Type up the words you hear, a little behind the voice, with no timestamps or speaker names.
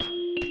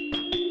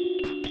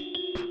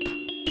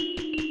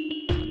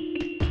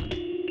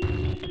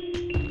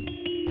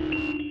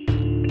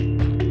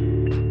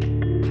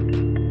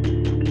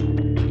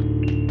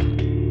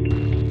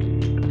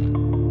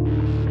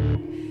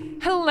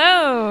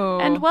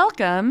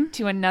welcome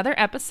to another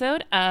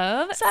episode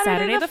of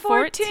Saturday the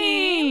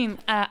 14th.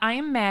 I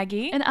am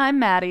Maggie. And I'm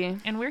Maddie.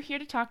 And we're here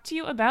to talk to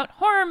you about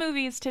horror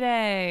movies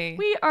today.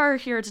 We are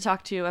here to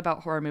talk to you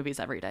about horror movies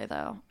every day,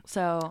 though.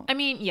 So, I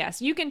mean,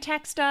 yes, you can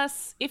text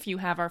us if you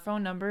have our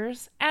phone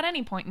numbers at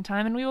any point in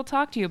time, and we will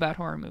talk to you about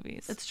horror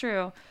movies. It's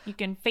true. You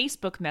can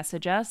Facebook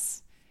message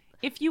us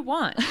if you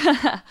want.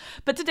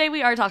 But today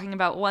we are talking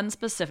about one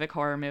specific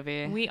horror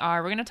movie.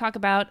 We're going to talk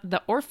about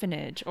The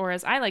Orphanage, or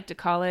as I like to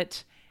call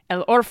it,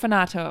 El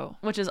Orfanato.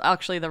 Which is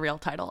actually the real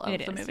title of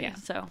the movie. Yeah.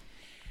 So,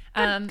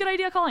 good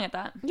idea calling it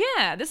that.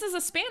 Yeah, this is a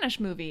Spanish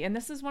movie, and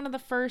this is one of the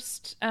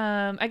first,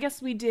 I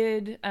guess we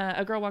did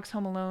A Girl Walks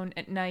Home Alone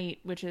at Night,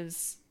 which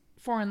is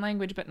foreign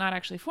language, but not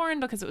actually foreign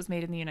because it was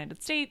made in the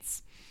United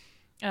States.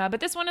 But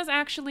this one is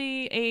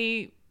actually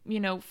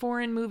a,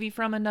 foreign movie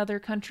from another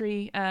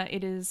country.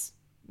 It is,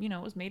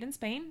 it was made in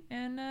Spain,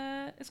 and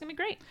it's going to be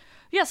great.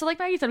 Yeah, so like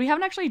Maggie said, we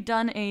haven't actually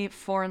done a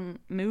foreign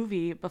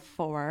movie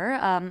before.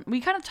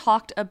 We kind of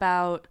talked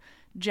about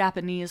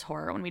Japanese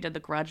horror when we did The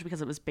Grudge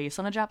because it was based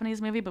on a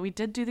Japanese movie, but we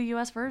did do the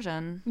US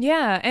version.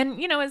 Yeah, and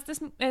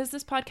as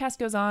this podcast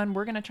goes on,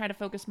 we're going to try to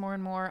focus more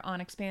and more on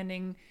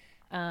expanding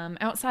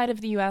outside of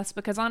the US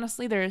because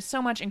honestly, there is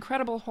so much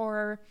incredible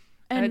horror.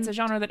 And it's a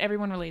genre that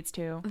everyone relates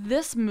to.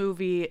 This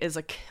movie is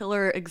a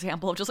killer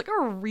example of just like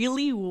a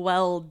really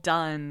well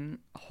done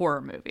horror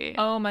movie.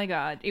 Oh my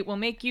God. It will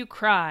make you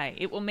cry.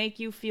 It will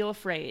make you feel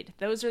afraid.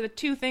 Those are the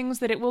two things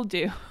that it will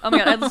do. Oh my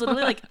God. I was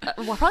literally like,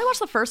 probably watched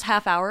the first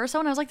half hour or so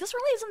and I was like, this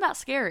really isn't that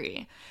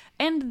scary.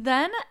 And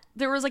then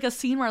there was like a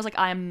scene where I was like,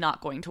 I am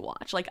not going to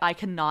watch. Like I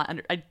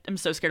cannot, I'm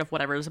so scared of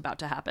whatever is about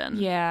to happen.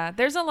 Yeah.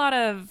 There's a lot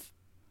of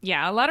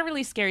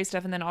really scary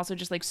stuff, and then also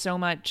just like so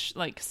much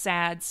like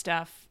sad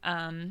stuff,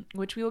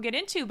 which we will get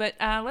into. But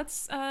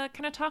let's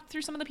kind of talk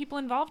through some of the people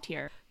involved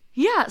here.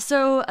 Yeah,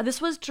 so this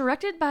was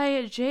directed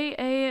by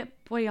J.A.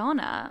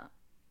 Bayona.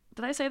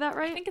 Did I say that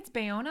right? I think it's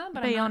Bayona,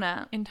 but Bayona. I'm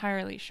not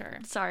entirely sure.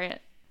 Sorry.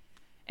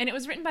 And it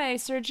was written by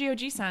Sergio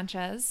G.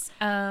 Sanchez.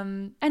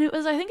 And it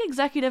was, I think,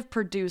 executive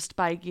produced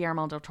by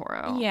Guillermo del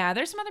Toro. Yeah,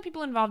 there's some other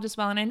people involved as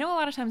well. And I know a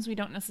lot of times we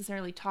don't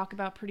necessarily talk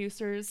about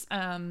producers.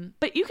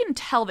 But you can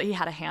tell that he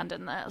had a hand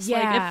in this. Yeah.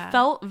 Like, it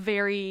felt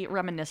very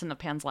reminiscent of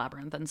Pan's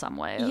Labyrinth in some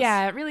ways.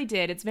 Yeah, it really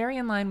did. It's very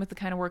in line with the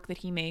kind of work that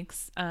he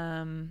makes.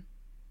 And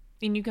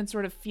you can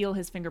sort of feel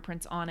his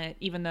fingerprints on it,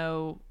 even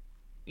though,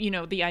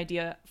 the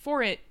idea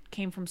for it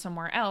came from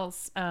somewhere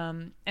else.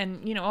 And,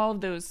 all of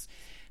those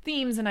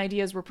themes and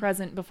ideas were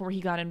present before he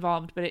got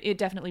involved, but it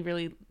definitely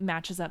really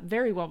matches up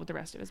very well with the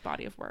rest of his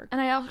body of work. And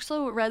I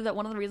also read that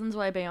one of the reasons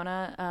why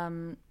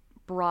Bayona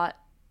brought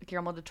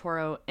Guillermo del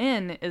Toro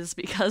in is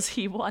because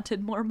he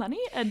wanted more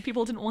money and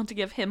people didn't want to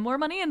give him more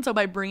money, and so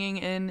by bringing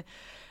in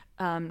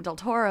del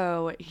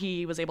Toro,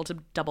 he was able to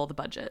double the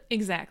budget.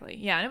 Exactly.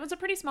 Yeah, and it was a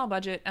pretty small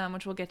budget,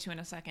 which we'll get to in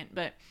a second.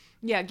 But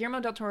yeah, Guillermo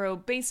del Toro,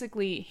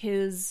 basically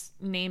his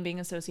name being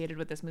associated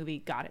with this movie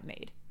got it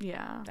made.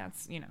 Yeah.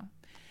 That's,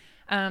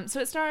 So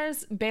it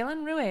stars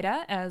Belén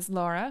Rueda as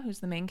Laura, who's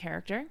the main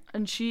character.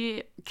 And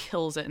she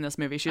kills it in this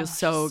movie. She is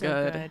so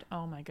good.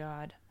 Oh my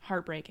God.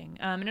 Heartbreaking.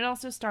 And it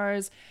also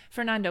stars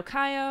Fernando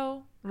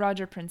Cayo,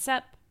 Roger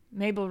Princep,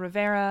 Mabel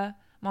Rivera,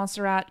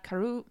 Montserrat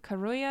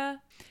Carulla,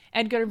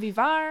 Edgar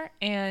Vivar,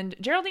 and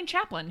Geraldine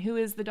Chaplin, who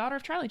is the daughter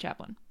of Charlie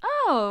Chaplin.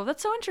 Oh,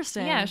 that's so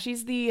interesting. Yeah,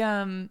 she's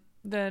the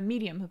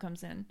medium who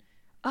comes in.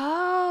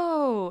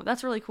 Oh,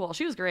 that's really cool.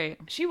 She was great.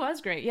 She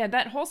was great. Yeah,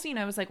 that whole scene,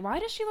 I was like, why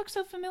does she look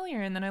so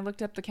familiar? And then I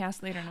looked up the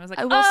cast later and I was like,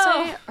 I will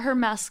say her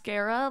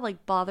mascara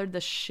bothered the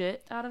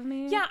shit out of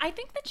me. Yeah, I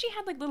think that she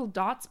had little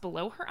dots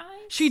below her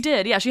eyes. She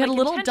did. Yeah, she had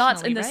little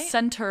dots in the right?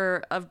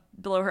 center of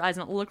below her eyes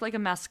and it looked like a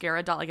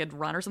mascara dot, like it'd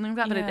run or something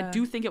like that. But Yeah. I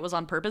do think it was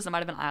on purpose. It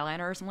might have been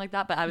eyeliner or something like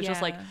that. But I was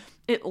just like,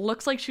 it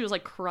looks like she was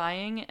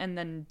crying and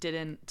then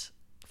didn't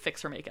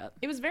fix her makeup.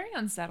 It was very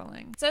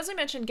unsettling. So as we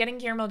mentioned, getting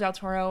Guillermo del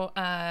Toro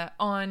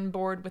on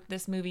board with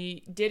this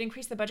movie did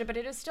increase the budget, but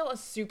it is still a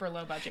super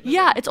low budget movie.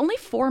 Yeah, it's only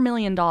 $4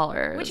 million.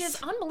 Which is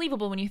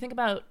unbelievable when you think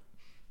about,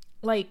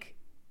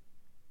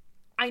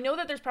 I know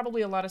that there's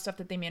probably a lot of stuff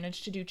that they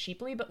managed to do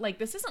cheaply, but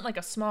this isn't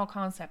a small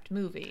concept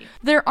movie.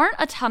 There aren't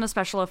a ton of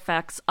special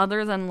effects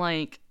other than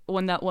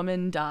when that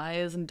woman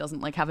dies and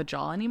doesn't have a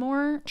jaw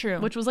anymore.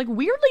 True. Which was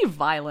weirdly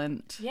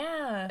violent.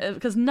 Yeah.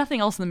 Because nothing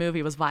else in the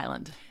movie was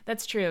violent.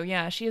 That's true.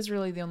 Yeah, she is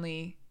really the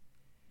only...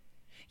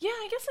 Yeah,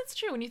 I guess that's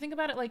true. When you think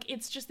about it,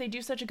 it's just they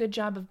do such a good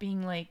job of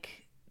being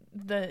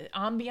the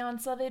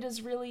ambiance of it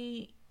is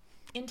really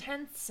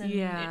intense and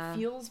it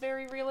feels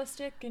very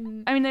realistic.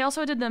 And I mean, they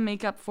also did the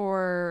makeup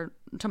for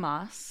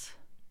Tomas.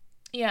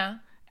 Yeah.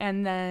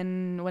 And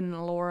then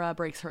when Laura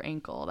breaks her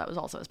ankle, that was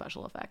also a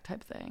special effect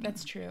type thing.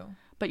 That's true.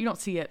 But you don't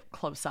see it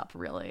close up,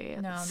 really.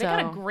 No, they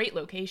got a great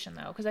location,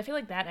 though, because I feel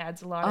that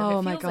adds a lot of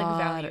it. Feels like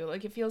value.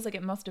 It feels like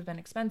it must have been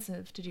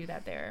expensive to do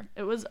that there.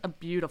 It was a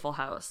beautiful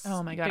house.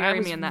 Oh, my God. I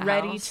was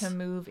ready to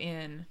move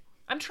in.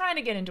 I'm trying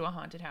to get into a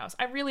haunted house.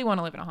 I really want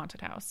to live in a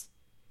haunted house.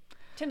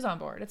 Tim's on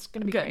board. It's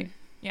going to be great.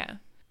 Yeah.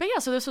 But yeah,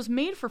 so this was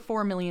made for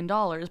 $4 million,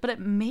 but it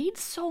made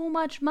so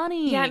much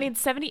money. Yeah, it made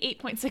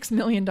 $78.6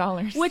 million.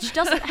 Which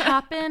doesn't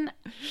happen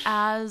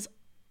as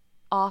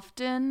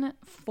often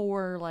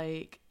for,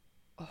 like,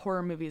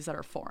 horror movies that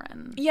are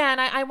foreign. Yeah,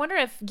 and I wonder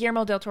if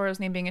Guillermo del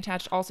Toro's name being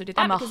attached also did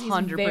that. I'm because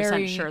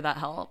 100% sure that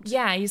helped.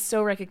 Yeah, he's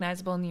so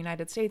recognizable in the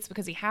United States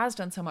because he has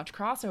done so much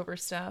crossover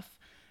stuff.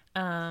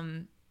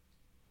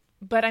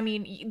 But I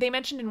mean, they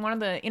mentioned in one of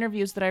the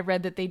interviews that I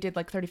read that they did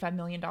like $35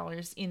 million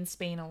in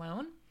Spain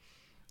alone.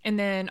 And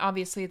then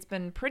obviously it's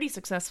been pretty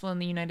successful in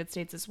the United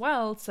States as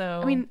well. So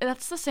I mean,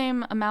 that's the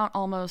same amount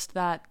almost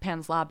that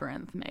Pan's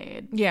Labyrinth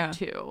made,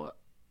 too.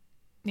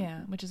 Yeah,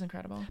 which is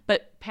incredible.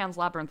 But Pan's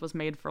Labyrinth was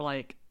made for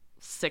like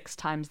 6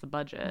 times the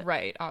budget.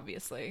 Right,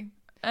 obviously.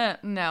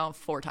 No,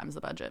 4 times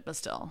the budget, but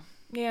still.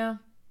 Yeah.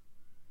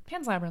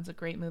 Pan's Labyrinth's a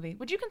great movie.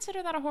 Would you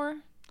consider that a horror?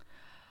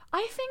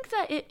 I think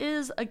that it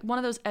is like one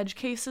of those edge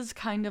cases,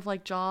 kind of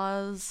like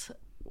Jaws,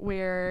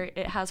 where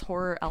it has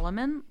horror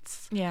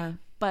elements. Yeah.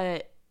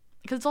 But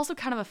because it's also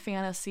kind of a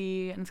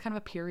fantasy and it's kind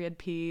of a period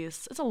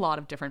piece. It's a lot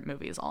of different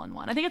movies all in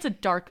one. I think it's a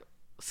dark,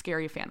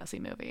 scary fantasy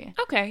movie.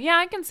 Okay, yeah,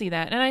 I can see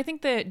that. And I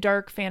think that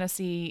dark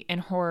fantasy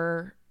and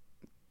horror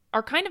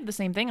are kind of the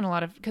same thing in a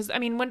lot of, because I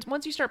mean,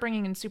 once you start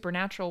bringing in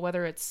supernatural,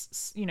 whether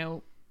it's, you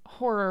know,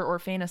 horror or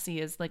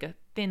fantasy is like a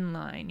thin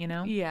line, you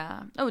know?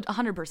 Yeah. Oh,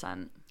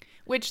 100%.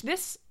 Which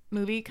this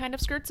movie kind of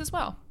skirts as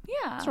well.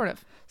 Yeah. Sort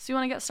of. So you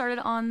want to get started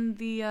on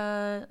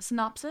the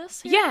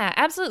synopsis here? Yeah,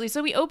 absolutely.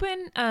 So we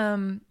open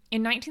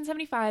in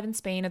 1975 in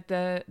Spain at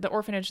the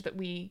orphanage that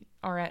we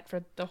are at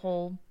for the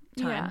whole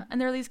time. Yeah, and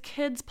there are these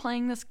kids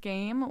playing this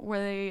game where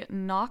they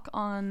knock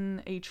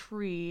on a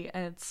tree,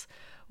 and it's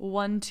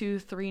 1, 2,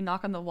 3,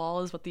 knock on the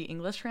wall is what the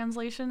English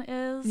translation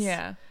is.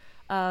 Yeah.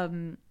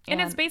 And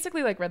it's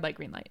basically like red light,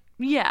 green light.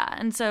 Yeah,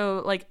 and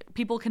so like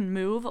people can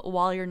move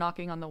while you're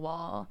knocking on the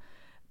wall,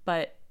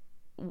 but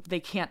they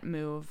can't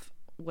move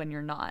when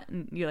you're not,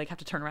 and you like have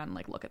to turn around and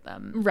like look at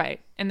them.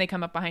 Right. And they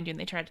come up behind you and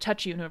they try to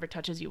touch you, and whoever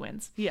touches you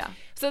wins. Yeah.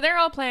 So they're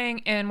all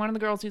playing, and one of the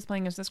girls who's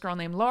playing is this girl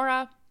named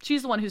Laura.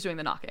 She's the one who's doing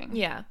the knocking.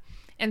 Yeah.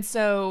 And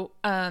so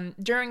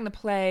during the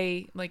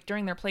play, like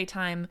during their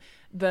playtime,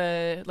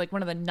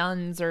 one of the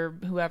nuns or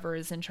whoever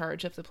is in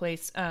charge of the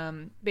place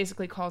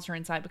basically calls her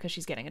inside because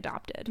she's getting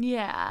adopted.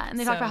 Yeah. And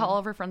they talk about how all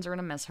of her friends are going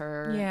to miss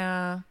her.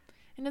 Yeah.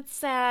 And it's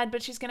sad,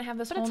 but she's going to have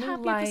this whole new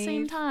life. But it's happy at the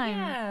same time.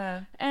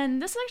 Yeah.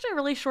 And this is actually a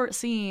really short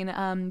scene,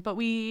 but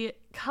we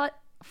cut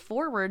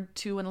forward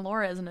to when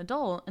Laura is an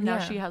adult, and now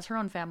she has her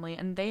own family,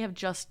 and they have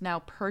just now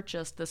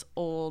purchased this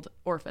old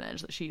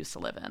orphanage that she used to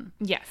live in.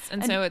 Yes.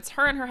 And so it's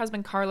her and her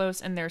husband,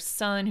 Carlos, and their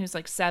son, who's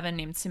like 7,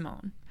 named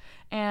Simone.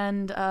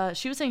 And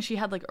she was saying she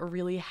had like a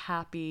really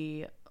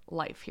happy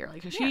life here.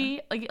 Like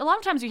she, like a lot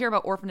of times you hear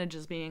about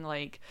orphanages being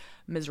like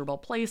miserable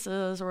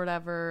places or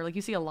whatever. Like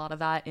you see a lot of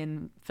that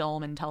in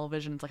film and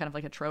television. It's like kind of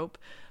like a trope.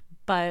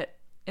 But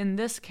in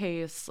this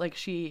case, like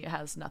she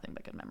has nothing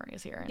but good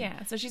memories here.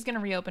 Yeah, so she's going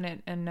to reopen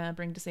it and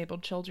bring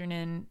disabled children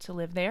in to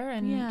live there,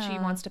 and she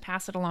wants to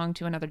pass it along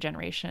to another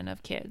generation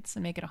of kids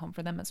and make it a home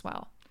for them as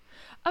well.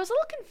 I was a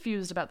little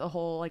confused about the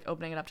whole like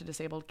opening it up to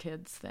disabled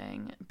kids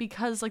thing,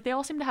 because like they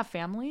all seem to have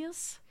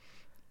families.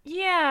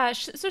 Yeah,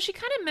 so she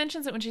kind of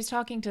mentions it when she's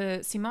talking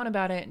to Simone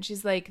about it, and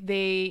she's like,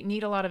 they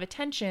need a lot of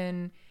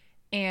attention,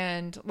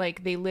 and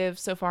like they live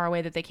so far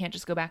away that they can't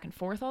just go back and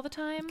forth all the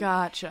time.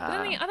 Gotcha. But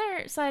then the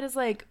other side is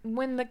like,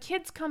 when the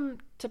kids come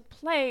to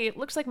play, it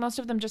looks like most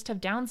of them just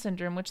have Down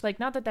syndrome, which like,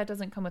 not that that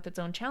doesn't come with its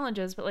own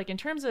challenges, but like in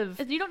terms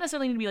of, you don't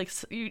necessarily need to be like,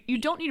 you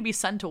don't need to be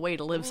sent away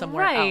to live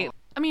somewhere right. else.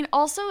 I mean,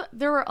 also,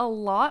 there were a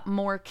lot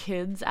more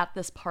kids at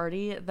this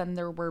party than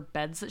there were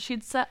beds that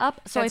she'd set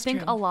up. So That's I think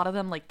true. a lot of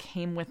them like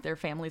came with their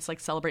families to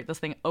like celebrate this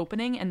thing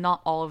opening, and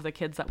not all of the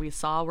kids that we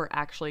saw were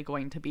actually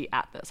going to be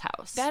at this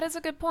house. that is a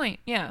good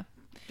point. Yeah.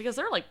 Because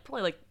there are like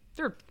probably like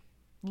there are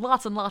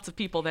lots and lots of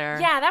people there.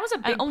 Yeah, that was a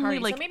big and only party.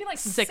 like, so maybe like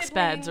 6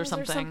 beds or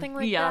siblings something.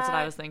 like Yeah, that. that's what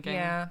I was thinking.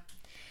 Yeah.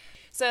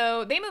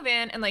 So they move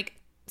in, and like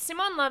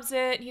Simone loves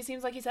it. He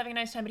seems like he's having a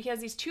nice time, but he has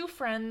these 2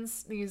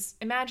 friends, these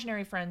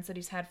imaginary friends that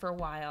he's had for a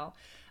while.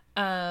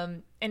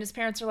 And his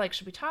parents are like,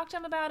 should we talk to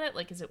him about it?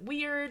 Like, is it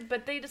weird?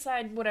 But they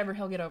decide whatever,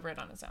 he'll get over it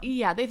on his own.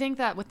 Yeah, they think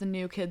that with the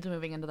new kids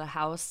moving into the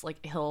house,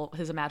 like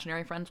his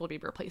imaginary friends will be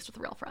replaced with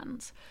real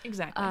friends.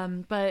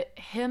 Exactly. But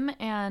him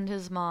and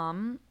his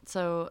mom,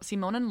 so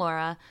Simone and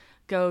Laura,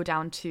 go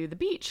down to the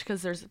beach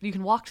because you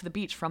can walk to the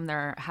beach from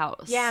their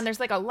house. Yeah, and there's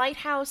like a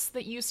lighthouse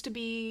that used to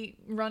be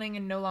running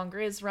and no longer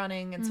is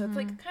running, and so it's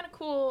like a kind of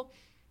cool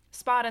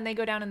spot. And they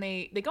go down and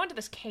they go into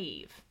this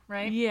cave,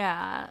 right?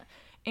 Yeah,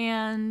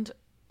 and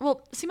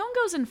well, Simone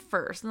goes in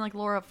first, and like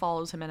Laura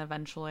follows him in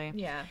eventually.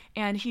 Yeah.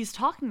 And he's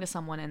talking to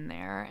someone in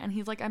there, and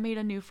he's like, "I made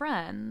a new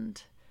friend."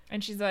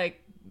 And she's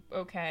like,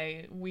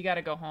 okay, we got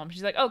to go home.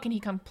 She's like, oh, can he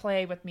come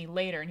play with me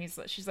later? And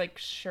she's like,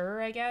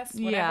 sure, I guess,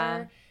 whatever.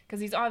 Yeah. Because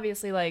he's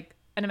obviously like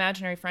an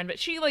imaginary friend, but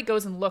she like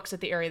goes and looks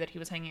at the area that he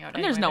was hanging out. And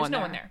anyway. there's no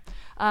one there.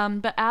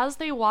 But as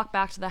they walk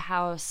back to the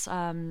house,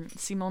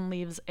 Simone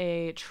leaves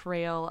a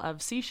trail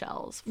of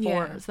seashells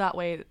so that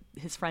way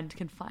his friend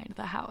can find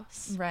the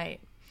house.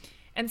 Right.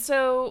 And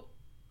so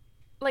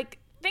like,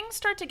 things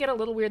start to get a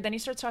little weird. Then he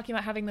starts talking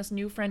about having this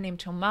new friend named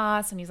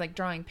Tomas, and he's like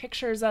drawing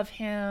pictures of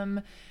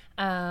him.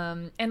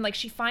 And like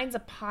she finds a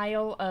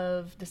pile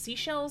of the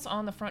seashells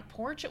on the front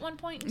porch at one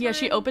point in time. Yeah,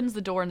 she opens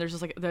the door and there's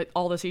just like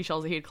all the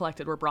seashells that he had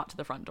collected were brought to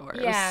the front door.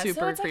 It was super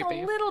so it's creepy.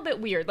 like a little bit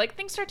weird. Like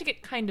things start to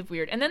get kind of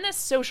weird. And then this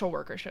social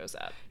worker shows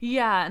up.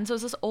 Yeah, and so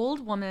it's this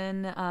old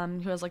woman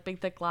who has like big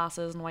thick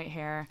glasses and white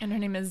hair. And her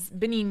name is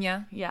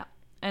Benigna. Yeah.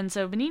 And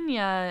so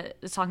Benigna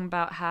is talking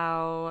about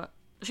how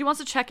she wants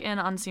to check in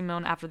on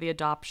Simone after the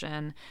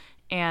adoption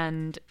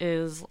and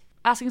is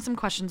asking some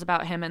questions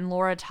about him, and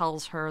Laura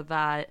tells her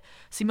that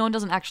Simone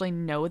doesn't actually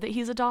know that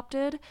he's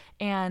adopted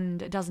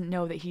and doesn't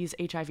know that he's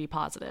HIV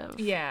positive.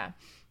 Yeah.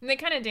 And they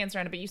kind of dance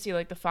around it, but you see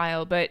like the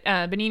file. But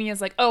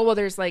Benigna's like, oh, well,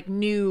 there's like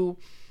new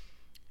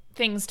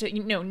things to,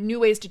 new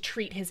ways to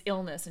treat his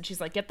illness. And she's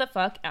like, get the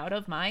fuck out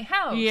of my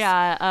house.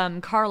 Yeah.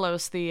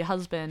 Carlos, the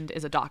husband,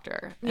 is a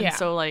doctor. And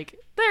so like,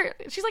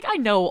 she's like, I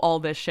know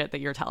all this shit that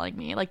you're telling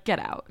me. Like, get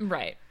out.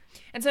 Right.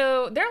 And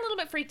so they're a little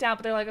bit freaked out,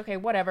 but they're like, okay,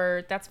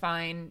 whatever, that's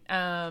fine.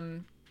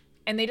 And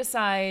they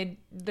decide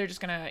they're just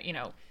going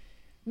to,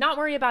 not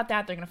worry about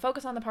that. They're going to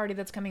focus on the party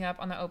that's coming up,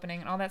 on the opening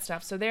and all that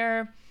stuff. So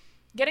they're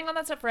getting all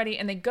that stuff ready,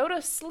 and they go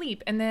to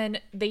sleep, and then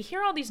they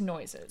hear all these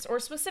noises, or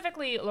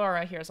specifically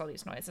Laura hears all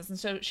these noises. And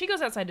so she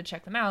goes outside to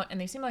check them out, and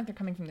they seem like they're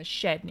coming from the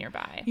shed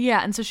nearby.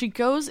 Yeah, and so she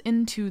goes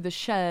into the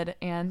shed,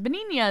 and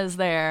Benigna is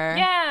there.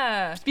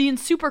 Yeah. Being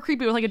super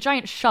creepy with like a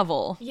giant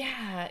shovel.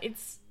 Yeah,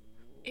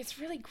 it's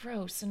really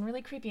gross and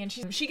really creepy, and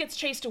she gets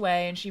chased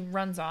away and she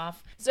runs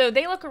off. So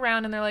they look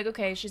around and they're like,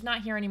 okay, she's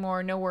not here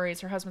anymore, no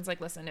worries. Her husband's like,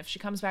 listen, if she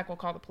comes back, we'll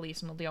call the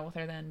police and we'll deal with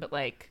her then, but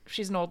like,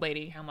 she's an old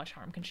lady, how much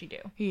harm can she do?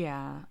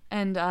 Yeah.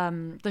 And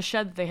the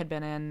shed that they had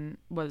been in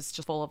was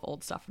just full of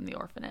old stuff from the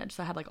orphanage,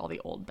 so it had like all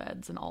the old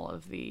beds and all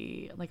of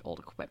the like old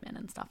equipment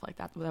and stuff like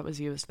that was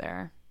used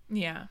there.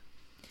 Yeah.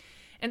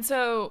 And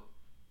so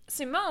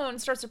Simone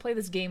starts to play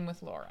this game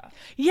with Laura.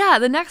 Yeah,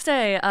 the next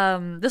day,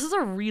 this is a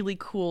really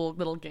cool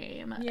little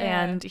game.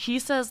 Yeah. And he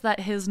says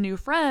that his new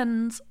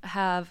friends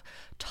have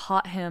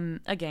taught him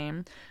a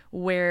game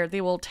where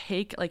they will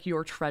take like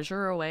your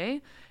treasure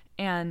away,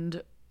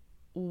 and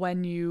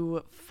when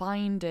you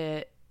find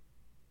it,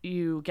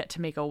 you get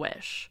to make a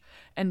wish.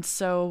 And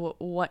so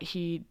what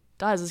he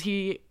does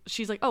is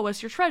she's like, oh,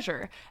 what's your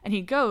treasure? And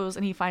he goes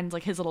and he finds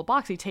like his little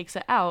box, he takes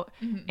it out,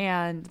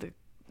 and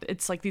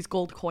it's like these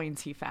gold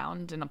coins he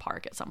found in a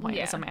park at some point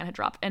that some man had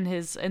dropped, and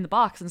in the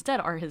box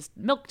instead are his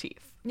milk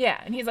teeth. Yeah,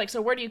 and he's like,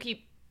 so where do you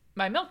keep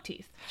my milk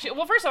teeth?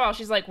 Well, first of all,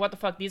 she's like, what the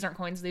fuck, these aren't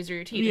coins, these are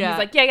your teeth. Yeah. And he's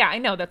like, yeah, I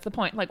know, that's the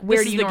point. Like,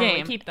 where do you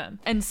normally keep them?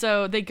 And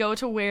so they go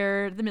to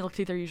where the milk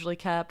teeth are usually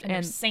kept, and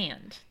there's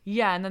sand.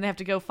 Yeah, and then they have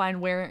to go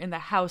find where in the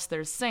house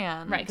there's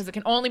sand. Right, because it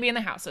can only be in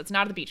the house, so it's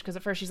not at the beach. Because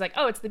at first she's like,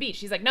 oh, it's the beach.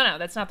 She's like, no,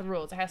 that's not the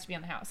rules. It has to be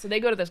in the house. So they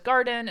go to this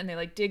garden, and they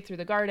like dig through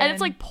the garden. And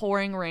it's like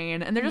pouring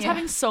rain, and they're just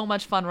having so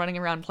much fun running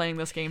around playing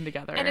this game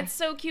together. And it's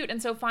so cute.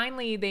 And so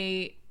finally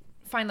they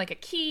find like a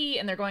key,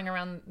 and they're going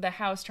around the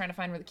house trying to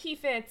find where the key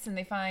fits, and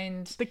they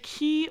find the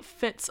key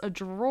fits a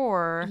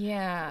drawer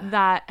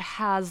that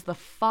has the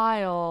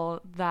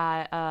file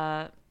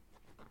that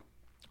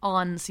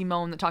on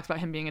Simone that talks about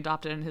him being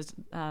adopted and his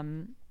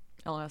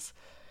illness.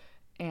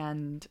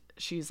 And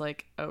she's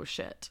like, oh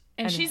shit.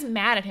 And she's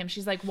mad at him.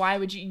 She's like, why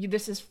would you,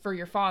 this is for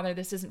your father,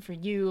 this isn't for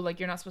you,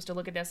 like you're not supposed to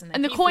look at this.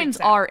 And the coins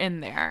are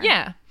in there.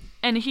 Yeah.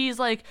 And he's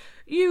like,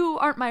 you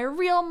aren't my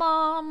real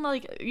mom.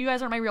 Like, you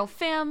guys aren't my real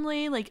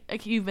family.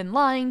 Like you've been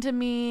lying to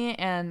me.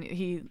 And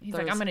he's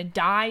like, I'm going to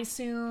die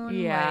soon.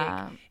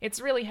 Yeah. Like, it's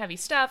really heavy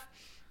stuff.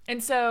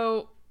 And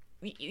so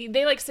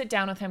they, like, sit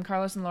down with him,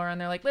 Carlos and Laura, and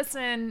they're like,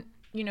 listen,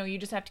 you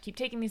just have to keep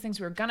taking these things.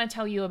 We were going to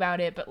tell you about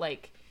it, but,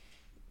 like,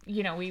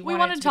 we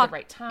wanted to talk at the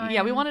right time.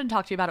 Yeah, we wanted to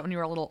talk to you about it when you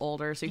were a little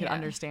older so you could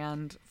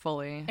understand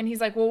fully. And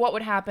he's like, well, what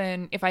would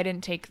happen if I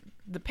didn't take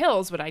the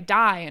pills? Would I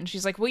die? And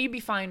she's like, well, you'd be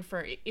fine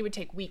it would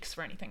take weeks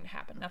for anything to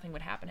happen. Nothing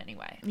would happen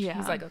anyway. Yeah.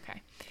 He's like,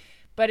 okay.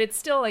 But it's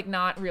still like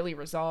not really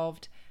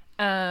resolved.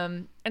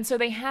 And so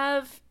they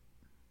have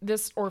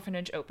this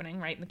orphanage opening,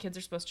 right? And the kids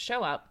are supposed to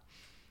show up.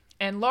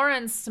 And Laura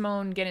and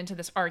Simone get into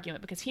this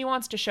argument because he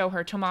wants to show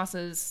her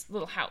Tomas's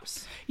little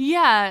house.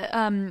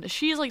 Yeah,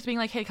 she's like being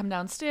like, hey, come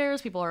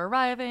downstairs, people are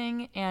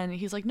arriving. And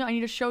he's like, no, I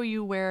need to show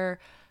you where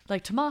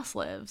like Tomas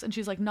lives. And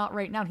she's like, not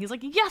right now. And he's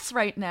like, yes,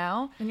 right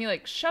now. And he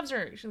like shoves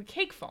her, the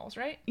cake falls,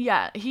 right?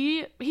 Yeah,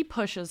 he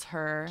pushes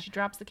her. She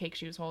drops the cake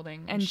she was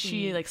holding. And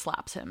she like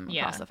slaps him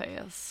across the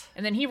face.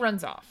 And then he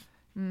runs off.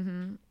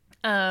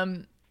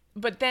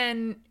 But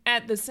then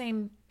at the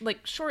same,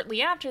 like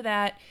shortly after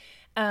that,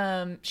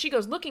 she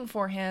goes looking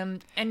for him,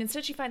 and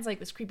instead she finds like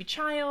this creepy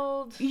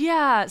child.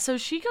 Yeah, so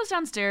she goes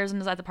downstairs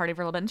and is at the party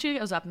for a little bit, and she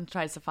goes up and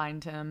tries to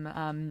find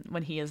him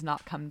when he has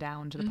not come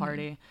down to the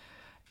party.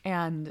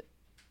 And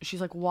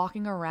she's like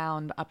walking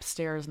around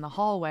upstairs in the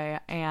hallway,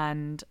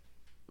 and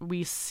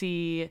we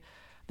see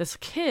this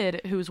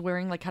kid who's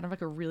wearing like kind of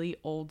like a really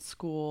old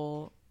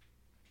school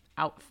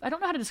outfit. I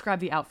don't know how to describe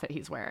the outfit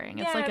he's wearing.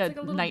 It's like a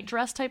little night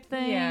dress type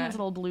thing. It's a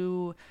little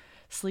blue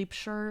sleep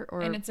shirt,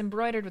 and it's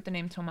embroidered with the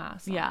name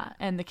Tomas. Yeah,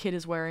 and the kid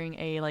is wearing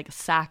a like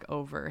sack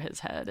over his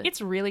head.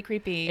 It's really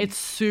creepy. It's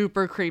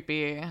super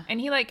creepy.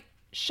 And he like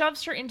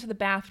shoves her into the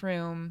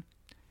bathroom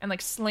and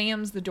like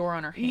slams the door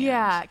on her hand.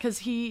 Yeah, because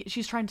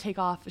she's trying to take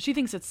off. She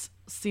thinks it's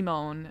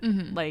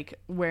Simone, like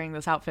wearing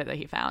this outfit that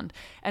he found,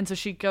 and so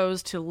she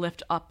goes to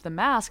lift up the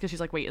mask because she's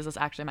like, "Wait, is this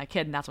actually my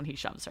kid?" And that's when he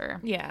shoves her.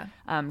 Yeah,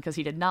 because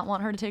he did not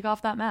want her to take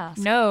off that mask.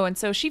 No, and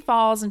so she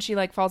falls and she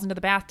like falls into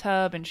the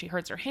bathtub and she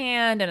hurts her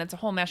hand and it's a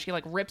whole mess. She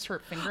like rips her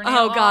fingernail.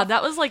 Oh God, off.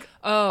 that was like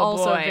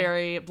also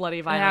very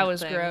bloody violent. That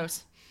was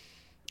gross.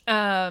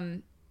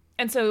 And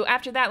so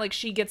after that, like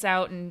she gets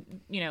out and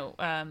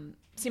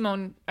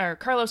Simone or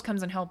Carlos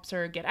comes and helps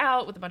her get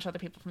out with a bunch of other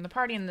people from the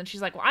party, and then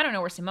she's like, well, I don't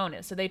know where Simone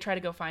is. So they try to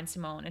go find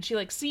Simone, and she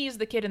like sees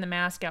the kid in the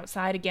mask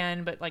outside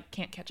again, but like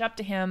can't catch up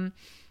to him.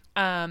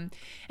 And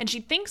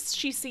she thinks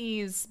she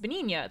sees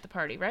Benigna at the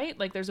party, right?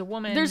 Like there's a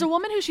woman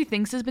who she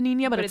thinks is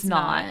Benigna, but it's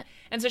not.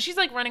 And so she's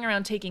like running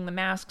around taking the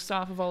masks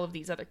off of all of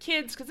these other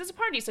kids because it's a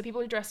party, so people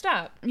are dressed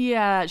up.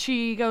 Yeah,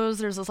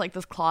 there's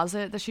this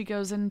closet that she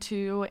goes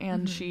into,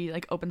 and she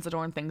like opens the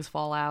door and things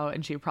fall out,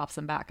 and she props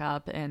them back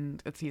up,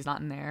 and he's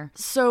not in there.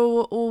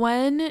 So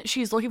when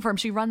she's looking for him,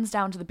 she runs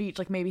down to the beach,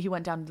 like maybe he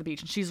went down to the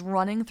beach, and she's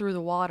running through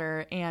the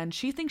water, and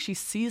she thinks she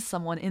sees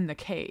someone in the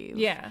cave.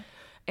 Yeah.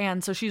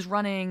 And so she's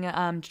running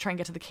to try and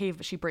get to the cave,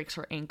 but she breaks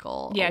her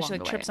ankle. Yeah, she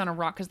like trips on a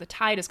rock because the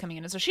tide is coming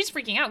in. And so she's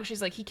freaking out because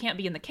she's like, he can't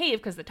be in the cave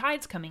because the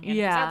tide's coming in.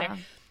 Yeah. He's out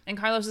there. And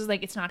Carlos is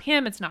like, it's not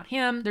him. It's not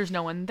him. There's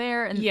no one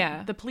there. And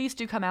the police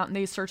do come out and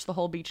they search the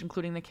whole beach,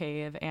 including the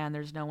cave, and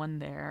there's no one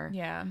there.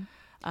 Yeah.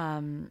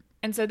 And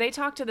so they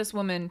talk to this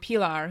woman,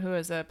 Pilar, who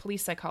is a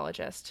police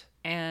psychologist,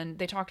 and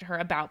they talk to her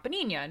about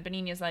Benigna. And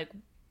Benigna's like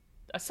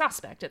a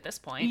suspect at this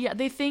point. Yeah,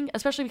 they think,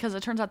 especially because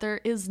it turns out there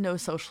is no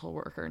social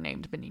worker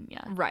named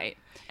Benigna. Right.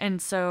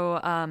 And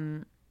so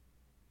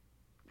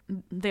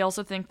they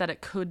also think that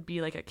it could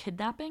be like a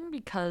kidnapping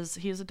because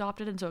he is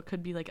adopted, and so it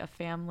could be like a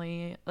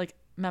family, like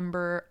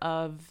member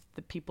of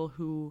the people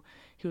who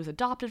he was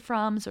adopted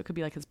from. So it could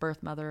be like his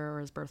birth mother or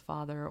his birth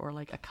father or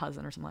like a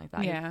cousin or something like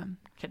that. Yeah. Who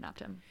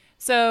kidnapped him.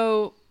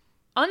 So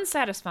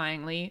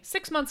unsatisfyingly,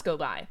 6 months go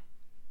by.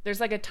 There's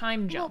like a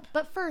time jump.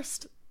 Well, but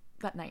first,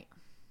 that night,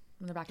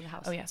 when they're back in the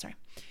house. Oh, yeah, sorry.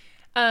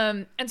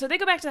 And so they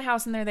go back to the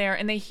house and they're there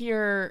and they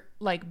hear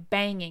like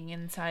banging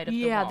inside of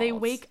the walls. Yeah, they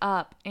wake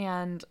up,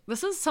 and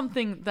this is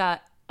something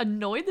that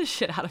annoyed the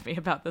shit out of me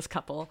about this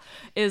couple,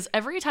 is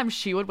every time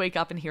she would wake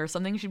up and hear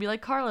something, she'd be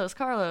like, Carlos,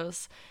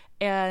 Carlos.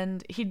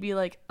 And he'd be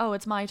like, oh,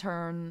 it's my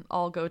turn.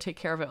 I'll go take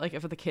care of it. Like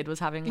if the kid was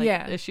having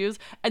like issues.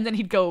 And then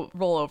he'd go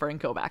roll over and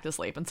go back to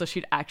sleep. And so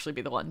she'd actually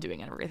be the one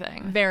doing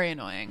everything. Very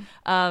annoying.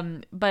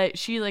 But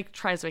she like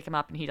tries to wake him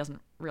up and he doesn't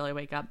really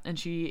wake up. And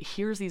she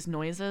hears these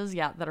noises,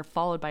 that are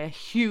followed by a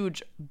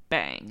huge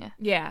bang.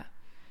 Yeah.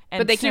 And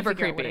but they can't super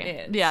figure out creepy. what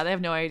it is. Yeah, they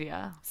have no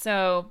idea.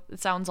 So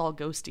it sounds all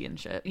ghosty and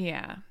shit.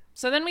 Yeah.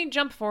 So then we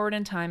jump forward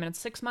in time, and it's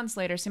 6 months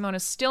later. Simone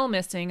is still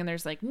missing, and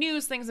there's like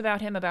news things about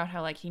him, about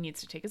how like he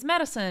needs to take his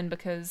medicine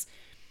because,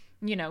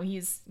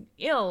 he's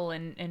ill,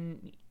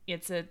 and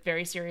it's a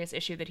very serious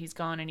issue that he's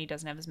gone and he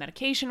doesn't have his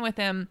medication with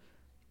him.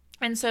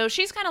 And so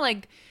she's kind of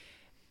like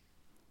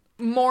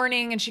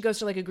mourning, and she goes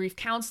to like a grief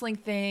counseling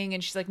thing,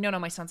 and she's like, no,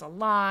 my son's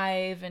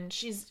alive, and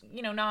she's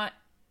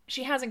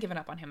she hasn't given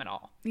up on him at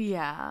all.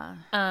 Yeah.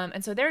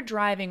 And so they're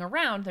driving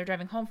around. They're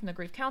driving home from the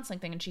grief counseling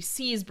thing, and she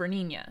sees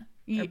Benigna.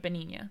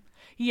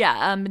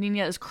 Yeah,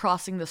 Benigna is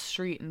crossing the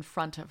street in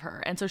front of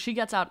her. And so she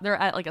gets out. They're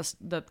at like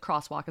the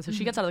crosswalk. And so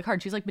she gets out of the car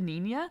and she's like,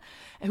 Benigna,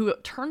 who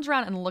turns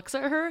around and looks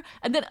at her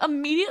and then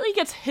immediately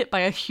gets hit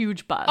by a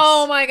huge bus.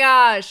 Oh my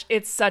gosh.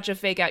 It's such a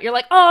fake out. You're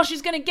like, oh,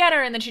 she's going to get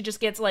her. And then she just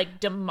gets like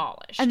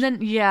demolished. And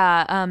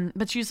then,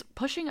 but she's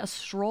pushing a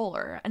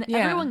stroller and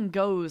everyone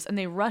goes and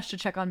they rush to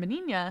check on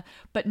Benigna,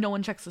 but no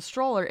one checks the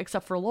stroller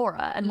except for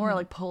Laura. And Laura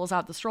like pulls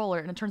out the stroller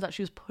and it turns out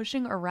she was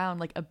pushing around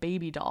like a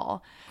baby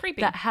doll.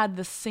 Creepy. That had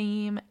the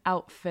same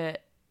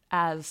outfit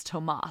as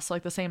Tomas,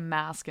 like the same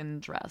mask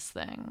and dress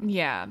thing.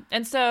 Yeah.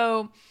 And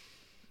so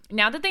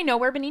now that they know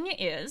where Benigna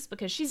is,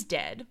 because she's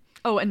dead.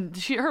 Oh, and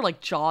her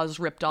like jaws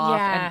ripped off.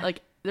 Yeah. And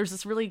like there's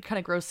this really kind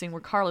of gross scene where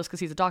Carlos, because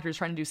he's a doctor, is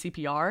trying to do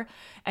CPR,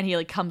 and he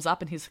like comes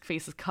up and his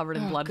face is covered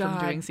in blood from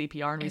doing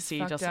CPR, and we see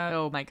just up.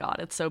 Oh my God,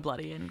 it's so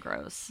bloody and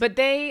gross. But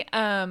they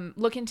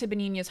look into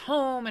Benigna's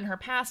home and her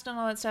past and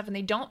all that stuff, and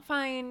they don't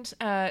find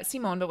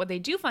Simone, but what they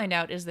do find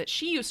out is that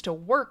she used to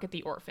work at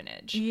the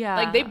orphanage. Yeah.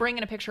 Like they bring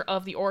in a picture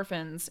of the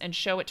orphans and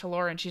show it to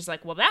Laura, and she's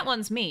like, well, that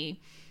one's me.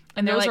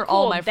 And they're those like, are cool,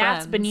 all my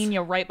friends. That's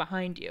Benigna right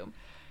behind you.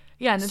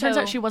 Yeah, and it turns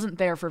out she wasn't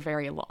there for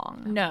very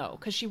long. No,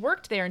 because she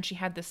worked there and she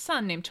had this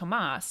son named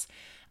Tomas.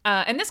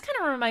 And this kind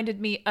of reminded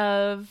me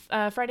of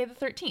Friday the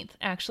 13th,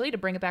 actually, to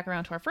bring it back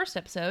around to our first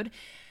episode.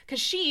 Because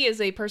she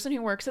is a person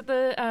who works at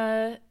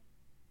the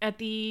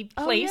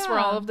place where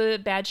all of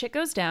the bad shit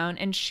goes down.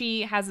 And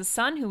she has a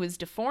son who is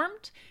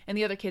deformed, and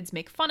the other kids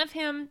make fun of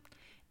him.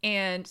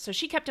 And so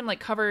she kept him like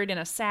covered in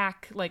a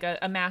sack, like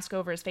a mask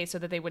over his face so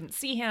that they wouldn't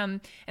see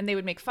him, and they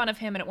would make fun of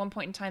him. And at one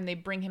point in time, they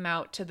bring him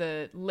out to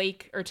the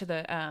lake or to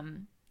the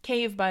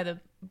cave by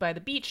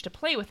the beach to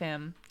play with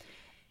him.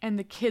 And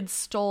the kid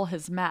stole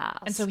his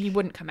mask. And so he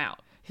wouldn't come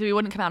out. So he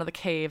wouldn't come out of the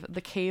cave. The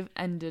cave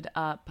ended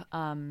up,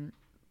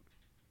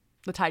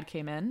 the tide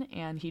came in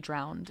and he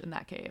drowned in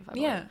that cave. I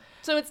believe.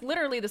 So it's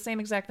literally the same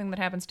exact thing that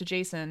happens to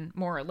Jason,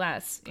 more or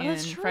less, in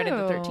Friday the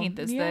 13th.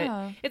 Is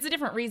that it's a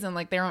different reason.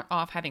 Like, they're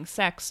off having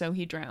sex, so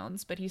he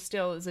drowns. But he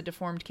still is a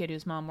deformed kid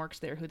whose mom works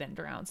there who then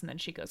drowns. And then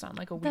she goes on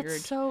like a weird...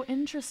 That's so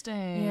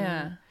interesting.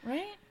 Yeah.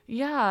 Right?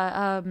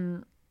 Yeah.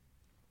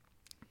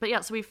 But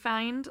yeah, so we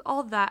find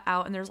all that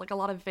out, and there's like a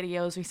lot of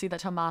videos. We see that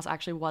Tomas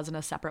actually was in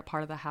a separate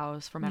part of the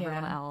house from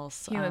everyone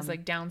else. He was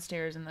like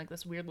downstairs in like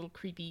this weird little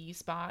creepy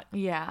spot.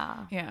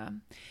 Yeah. Yeah.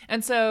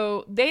 And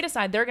so they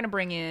decide they're going to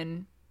bring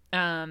in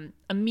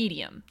a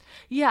medium.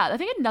 Yeah, I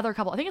think another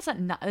couple. I think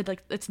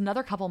it's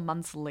another couple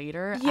months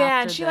later.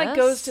 Yeah, and she like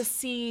goes to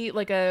see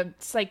like a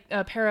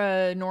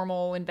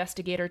paranormal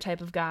investigator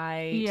type of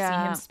guy. See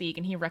him speak,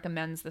 and he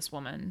recommends this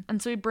woman.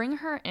 And so we bring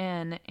her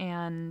in,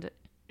 and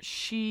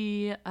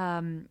she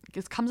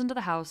comes into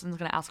the house and is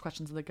going to ask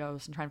questions of the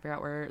ghost and try and figure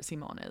out where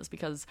Simone is,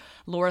 because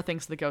Laura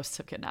thinks the ghosts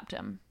have kidnapped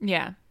him.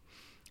 Yeah.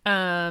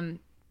 And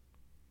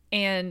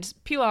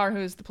Pilar,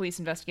 who's the police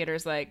investigator,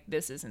 is like,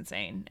 this is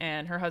insane.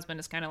 And her husband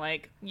is kind of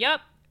like,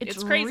 yep,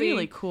 it's crazy. It's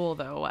really cool,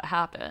 though, what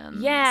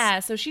happens. Yeah,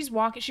 so she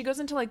goes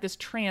into like this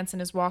trance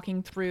and is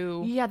walking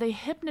through. Yeah, they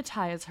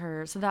hypnotize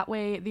her. So that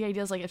way, the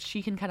idea is like if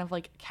she can kind of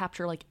like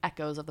capture like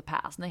echoes of the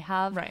past. And they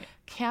have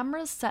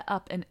cameras set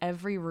up in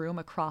every room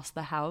across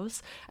the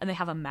house. And they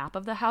have a map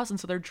of the house. And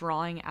so they're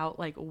drawing out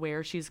like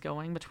where she's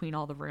going between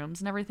all the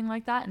rooms and everything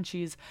like that. And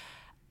she's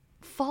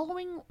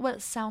following what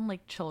sound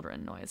like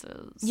children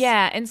noises.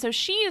 Yeah, and so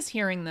she is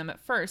hearing them at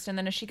first, and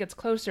then as she gets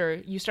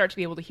closer, you start to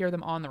be able to hear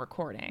them on the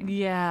recording.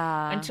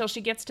 Yeah. Until she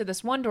gets to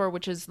this one door,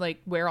 which is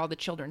like where all the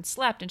children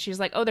slept, and she's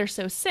like, oh, they're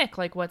so sick,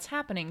 like what's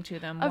happening to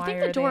them? I think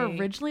the door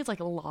originally is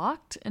like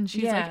locked, and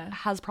she's like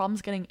has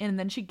problems getting in, and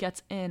then she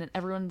gets in, and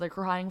everyone's like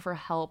crying for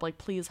help, like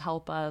please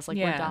help us, like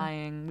we're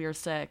dying, we're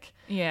sick.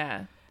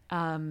 Yeah.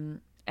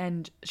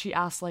 And she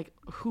asks like,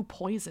 who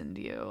poisoned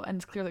you? And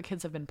it's clear that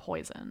kids have been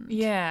poisoned.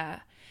 Yeah.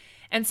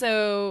 And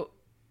so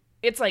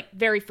it's like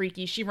very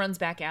freaky. She runs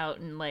back out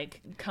and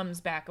like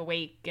comes back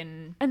awake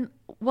and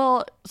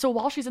well, so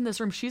while she's in this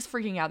room, she's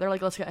freaking out. They're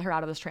like, let's get her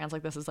out of this trance.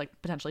 Like, this is like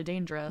potentially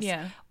dangerous.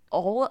 Yeah.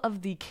 All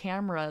of the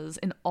cameras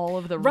in all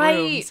of the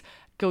rooms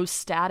go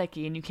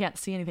staticky, and you can't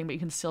see anything, but you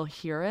can still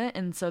hear it.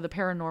 And so the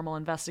paranormal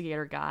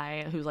investigator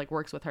guy who's like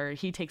works with her,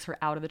 he takes her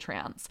out of the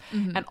trance,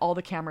 and all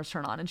the cameras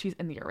turn on, and she's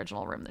in the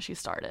original room that she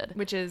started.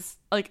 Which is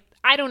like,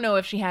 I don't know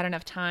if she had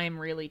enough time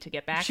really to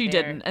get back. She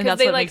there. didn't, and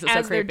that's what makes it so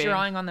as creepy. They're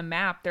drawing on the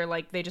map, they're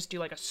like, they just do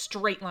like a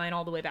straight line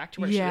all the way back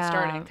to where she was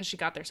starting, because she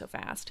got there so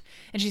fast,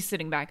 and she's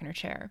sitting back in her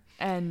chair.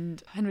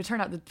 And it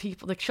turned out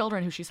the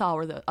children who she saw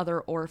were the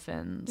other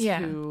orphans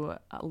who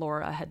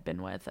Laura had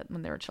been with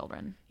when they were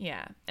children.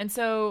 Yeah, and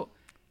so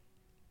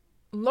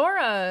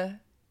Laura's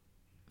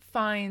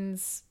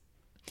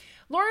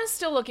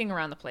still looking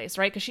around the place,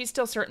 right? Because she's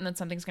still certain that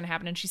something's going to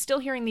happen, and she's still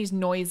hearing these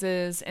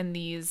noises and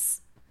these,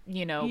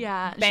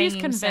 banging she's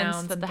convinced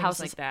sounds that the house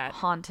is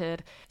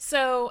haunted.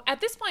 So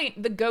at this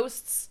point, the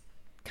ghosts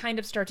kind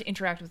of start to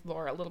interact with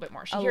Laura a little bit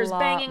more. She hears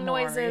banging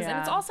noises, and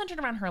it's all centered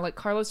around her. Like,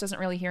 Carlos doesn't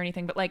really hear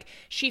anything, but like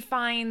she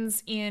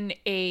finds in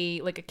a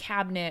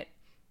cabinet,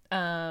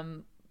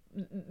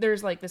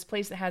 there's like this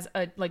place that has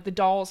like the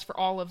dolls for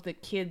all of the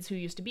kids who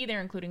used to be there,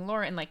 including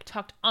Laura, and like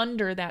tucked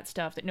under that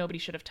stuff that nobody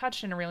should have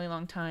touched in a really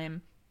long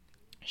time,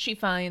 she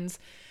finds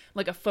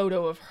like a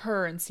photo of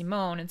her and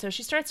Simone. And so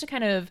she starts to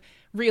kind of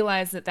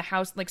realize that the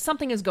house, like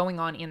something is going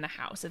on in the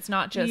house. It's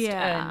not just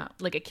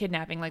like a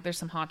kidnapping, like there's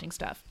some haunting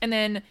stuff. And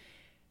then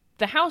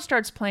the house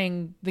starts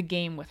playing the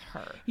game with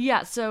her.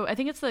 Yeah, so I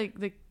think it's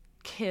the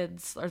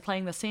kids are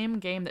playing the same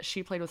game that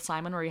she played with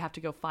Simon, where you have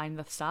to go find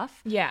the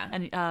stuff. Yeah.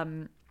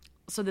 And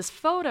so this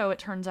photo, it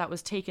turns out,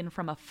 was taken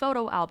from a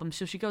photo album.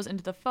 So she goes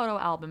into the photo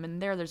album,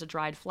 and there's a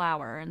dried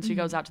flower, and she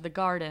goes out to the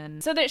garden.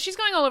 So that she's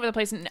going all over the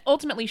place, and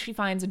ultimately she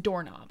finds a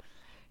doorknob.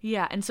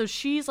 Yeah, and so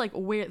she's like,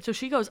 where? So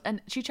she goes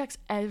and she checks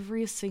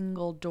every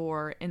single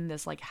door in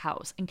this like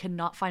house and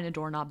cannot find a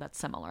doorknob that's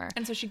similar.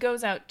 And so she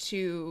goes out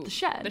to the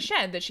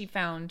shed that she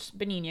found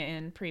Benigna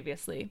in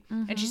previously,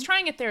 and she's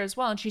trying it there as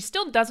well. And she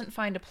still doesn't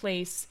find a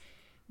place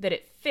that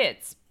it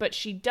fits, but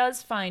she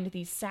does find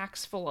these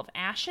sacks full of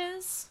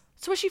ashes.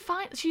 So what she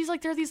finds, she's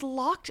like, there are these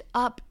locked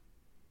up.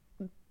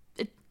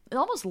 It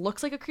almost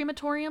looks like a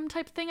crematorium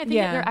type thing. I think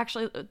they're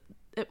actually.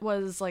 It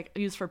was like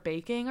used for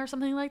baking or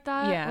something like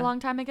that a long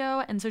time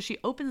ago. And so she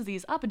opens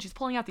these up and she's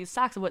pulling out these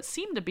sacks of what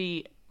seemed to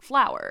be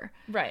flour.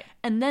 Right.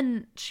 And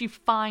then she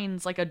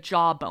finds like a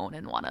jawbone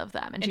in one of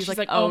them. And she's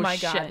like, oh my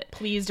shit. God,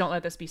 please don't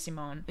let this be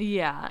Simone.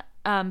 Yeah.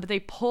 But they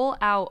pull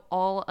out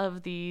all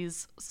of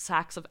these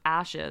sacks of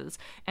ashes,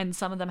 and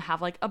some of them have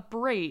like a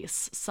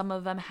brace. Some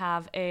of them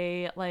have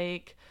a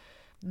like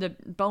the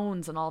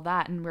bones and all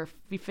that. And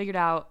we figured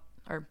out,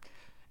 or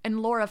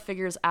And Laura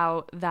figures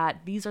out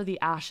that these are the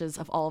ashes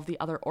of all of the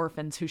other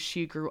orphans who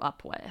she grew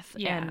up with.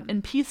 Yeah.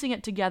 And piecing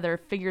it together,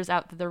 figures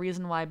out that the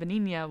reason why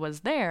Benigna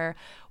was there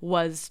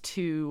was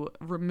to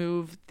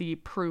remove the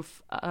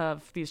proof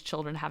of these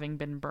children having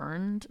been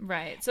burned.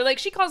 Right. So, like,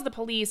 she calls the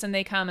police and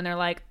they come and they're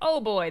like,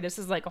 oh boy, this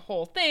is like a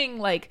whole thing.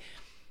 Like,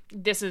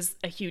 this is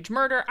a huge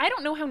murder. I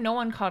don't know how no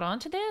one caught on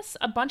to this.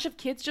 A bunch of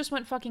kids just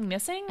went fucking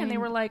missing and they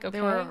were like, okay.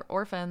 They were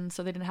orphans,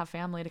 so they didn't have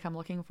family to come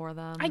looking for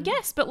them. I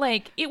guess, but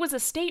like, it was a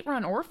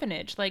state-run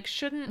orphanage. Like,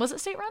 shouldn't... Was it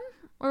state-run?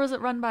 Or was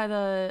it run by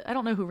the... I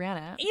don't know who ran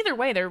it. Either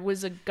way, there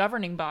was a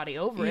governing body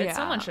over it. Yeah.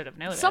 Someone should have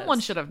noticed. Someone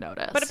should have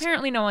noticed. But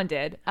apparently no one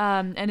did.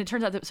 And it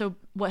turns out that... So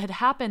what had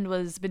happened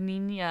was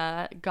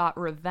Benigna got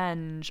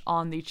revenge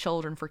on the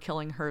children for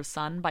killing her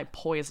son by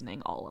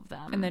poisoning all of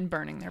them. And then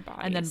burning their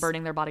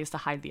bodies. To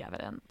hide the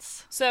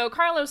evidence. So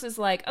Carlos is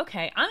like,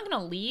 okay, I'm going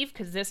to leave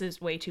because this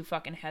is way too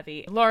fucking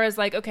heavy. Laura's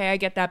like, okay, I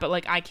get that, but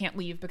like, I can't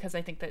leave because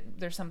I think that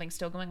there's something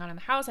still going on in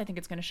the house. I think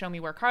it's going to show me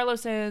where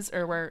Carlos is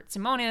or where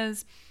Simone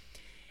is.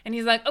 And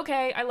he's like,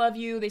 okay, I love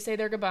you. They say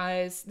their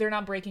goodbyes. They're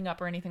not breaking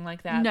up or anything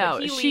like that. No,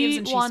 but he she leaves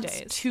and wants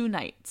stays. 2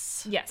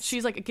 nights. Yes.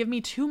 She's like, give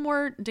me 2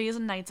 more days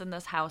and nights in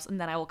this house,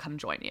 and then I will come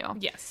join you.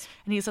 Yes.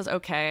 And he says,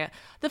 okay.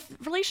 The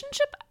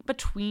relationship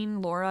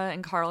between Laura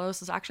and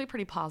Carlos is actually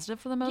pretty positive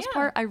for the most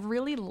part. I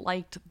really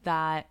liked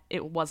that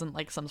it wasn't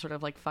like some sort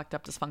of like fucked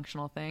up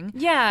dysfunctional thing.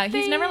 Yeah,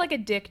 he's never like a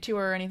dick to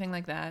her or anything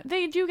like that.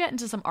 They do get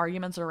into some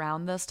arguments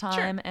around this time.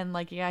 Sure. And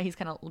like, yeah, he's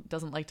kind of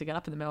doesn't like to get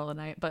up in the middle of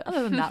the night. But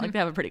other than that, like, they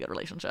have a pretty good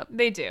relationship.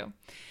 They do.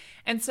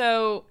 And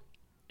so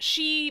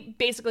she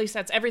basically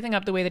sets everything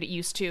up the way that it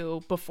used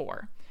to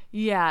before.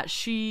 Yeah,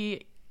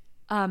 she...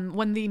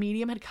 when the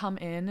medium had come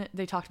in,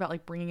 they talked about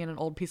like bringing in an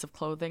old piece of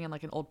clothing and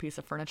like an old piece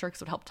of furniture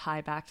because it would help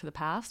tie back to the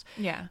past.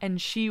 Yeah.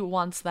 And she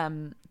wants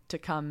them to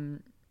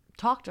come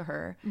talk to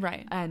her.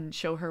 Right. And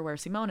show her where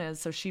Simone is.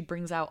 So she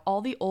brings out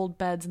all the old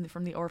beds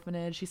from the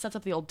orphanage. She sets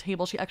up the old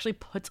table. She actually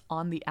puts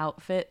on the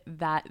outfit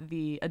that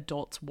the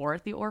adults wore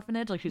at the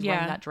orphanage. Like she's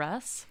wearing that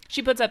dress.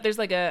 She puts up, there's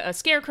like a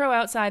scarecrow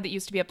outside that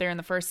used to be up there in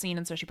the first scene.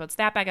 And so she puts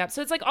that back up.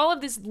 So it's like all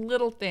of these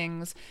little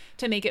things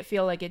to make it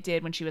feel like it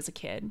did when she was a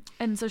kid.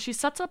 And so she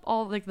sets up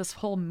all like this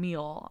whole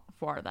meal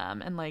for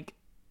them and like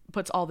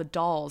puts all the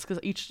dolls because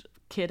each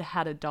kid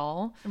had a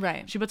doll.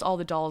 Right. She puts all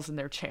the dolls in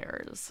their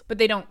chairs. But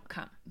they don't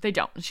come. They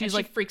don't. She's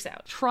like freaks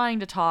out.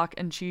 Trying to talk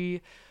and she's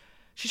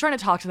trying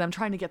to talk to them,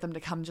 trying to get them to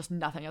come, just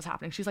nothing is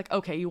happening. She's like,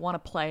 okay, you want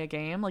to play a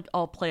game? Like,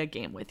 I'll play a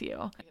game with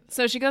you.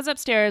 So she goes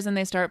upstairs and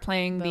they start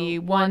playing the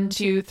 1,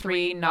 2,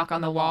 3 knock on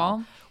the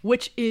wall.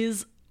 Which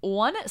is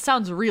it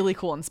sounds really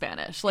cool in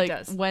Spanish. Like, it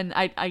does. When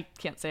I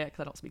can't say it because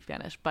I don't speak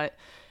Spanish, but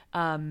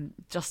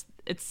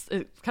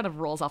it kind of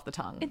rolls off the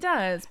tongue. It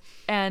does.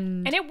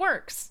 And it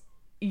works.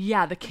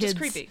 Yeah, the kids. It's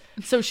creepy.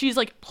 So she's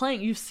like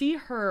playing. You see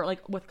her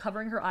like with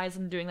covering her eyes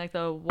and doing like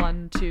the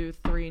 1, 2,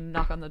 3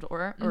 knock on the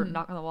door or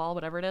knock on the wall,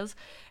 whatever it is,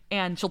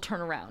 and she'll turn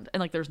around and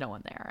like there's no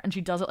one there, and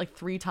she does it like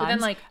 3 times. But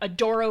then like a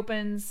door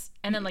opens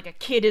and then like a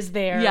kid is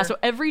there. Yeah. So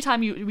every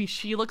time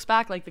she looks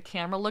back, like the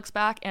camera looks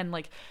back, and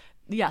like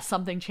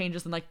something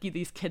changes and like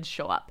these kids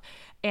show up,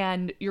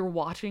 and you're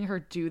watching her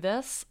do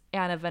this,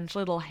 and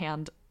eventually a little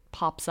hand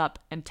pops up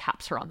and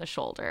taps her on the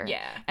shoulder.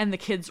 Yeah. And the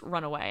kids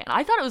run away, and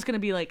I thought it was gonna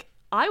be like.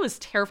 I was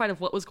terrified of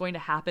what was going to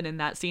happen in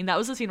that scene. That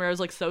was the scene where I was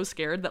like so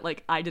scared that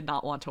like I did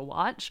not want to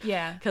watch.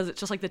 Yeah. Because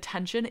it's just like the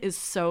tension is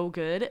so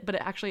good, but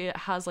it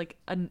has like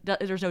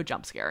there's no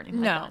jump scare or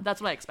anything. No. Like that. That's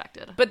what I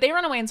expected. But they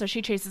run away and so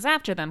she chases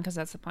after them because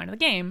that's the point of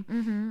the game.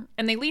 Mm-hmm.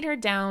 And they lead her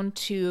down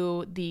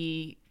to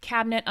the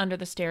cabinet under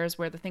the stairs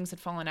where the things had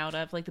fallen out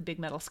of, like the big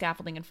metal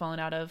scaffolding had fallen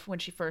out of when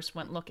she first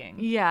went looking.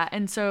 Yeah.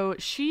 And so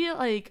she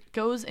like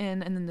goes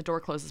in and then the door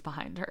closes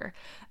behind her.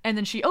 And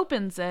then she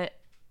opens it.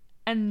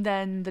 And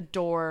then the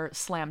door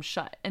slams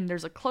shut, and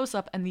there's a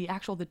close-up, and the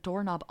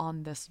doorknob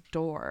on this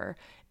door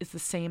is the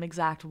same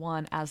exact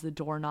one as the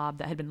doorknob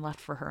that had been left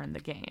for her in the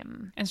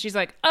game. And she's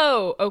like,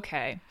 oh,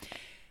 okay.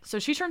 So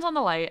she turns on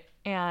the light,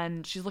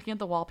 and she's looking at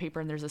the wallpaper,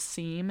 and there's a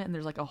seam, and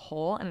there's like a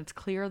hole, and it's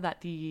clear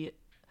that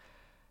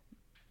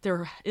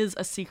there is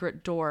a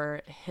secret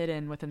door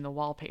hidden within the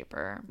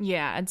wallpaper.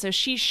 Yeah, and so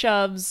she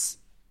shoves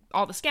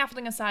all the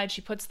scaffolding aside,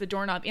 she puts the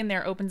doorknob in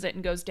there, opens it,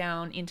 and goes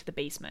down into the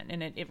basement.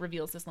 And it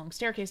reveals this long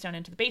staircase down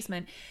into the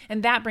basement.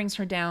 And that brings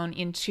her down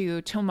into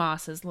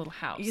Tomas's little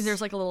house.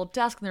 There's like a little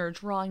desk, and there are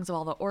drawings of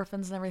all the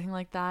orphans and everything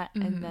like that.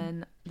 Mm-hmm. And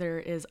then there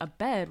is a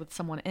bed with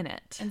someone in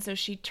it. And so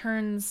she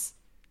turns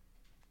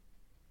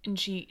and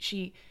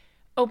she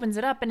opens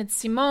it up, and it's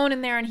Simone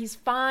in there, and he's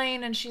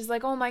fine. And she's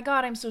like, oh my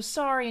God, I'm so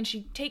sorry. And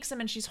she takes him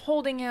and she's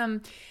holding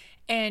him.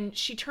 And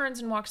she turns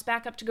and walks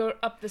back up to go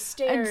up the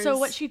stairs. And so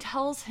what she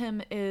tells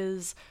him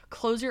is,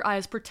 close your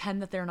eyes,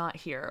 pretend that they're not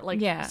here. Like,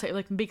 yeah. Say,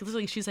 like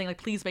basically she's saying,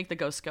 like, please make the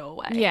ghosts go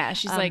away. Yeah,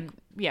 she's like,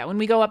 yeah, when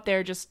we go up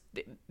there, just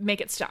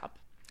make it stop.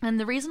 And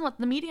the reason what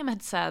the medium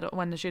had said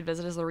when she had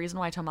visited is the reason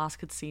why Tomas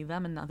could see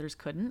them and others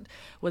couldn't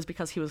was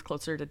because he was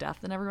closer to death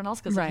than everyone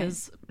else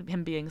because of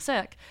him being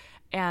sick.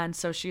 And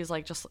so she's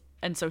like,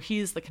 and so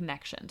he's the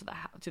connection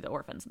to the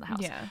orphans in the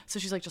house. Yeah. So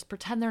she's like, just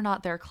pretend they're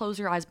not there. Close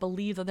your eyes.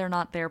 Believe that they're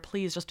not there.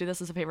 Please just do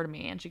this as a favor to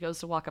me. And she goes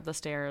to walk up the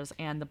stairs,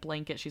 and the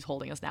blanket she's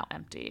holding is now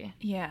empty.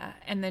 Yeah.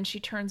 And then she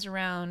turns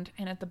around,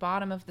 and at the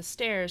bottom of the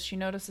stairs, she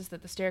notices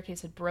that the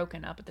staircase had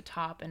broken up at the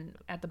top, and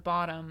at the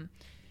bottom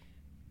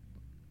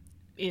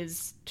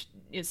is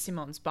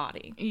Simone's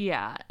body.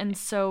 Yeah. And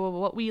so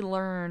what we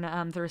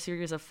learn through a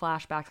series of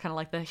flashbacks, kind of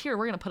like we're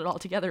going to put it all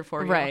together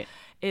for you, right,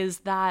 is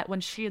that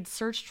when she had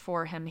searched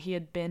for him, he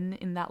had been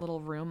in that little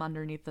room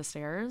underneath the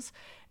stairs.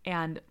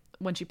 And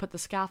when she put the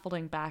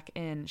scaffolding back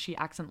in, she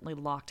accidentally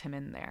locked him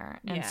in there.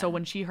 And so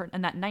when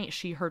and that night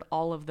she heard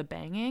all of the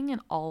banging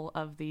and all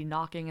of the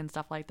knocking and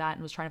stuff like that,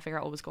 and was trying to figure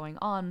out what was going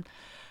on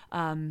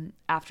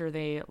after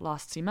they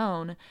lost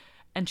Simone.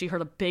 And she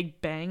heard a big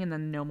bang and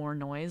then no more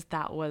noise.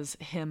 That was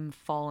him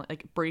falling,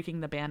 like breaking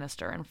the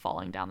banister and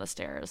falling down the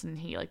stairs. And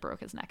he like broke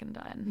his neck and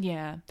died.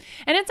 Yeah.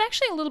 And it's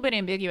actually a little bit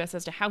ambiguous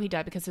as to how he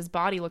died, because his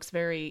body looks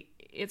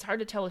it's hard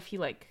to tell if he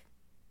like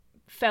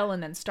fell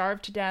and then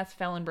starved to death,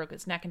 fell and broke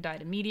his neck and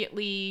died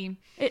immediately.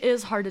 It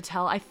is hard to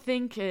tell. I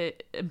think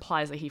it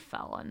implies that he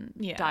fell and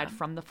died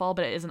from the fall,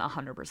 but it isn't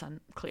 100%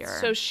 clear.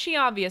 So she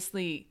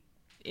obviously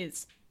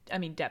is,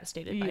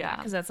 devastated by that,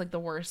 because that's like the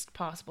worst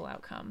possible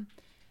outcome.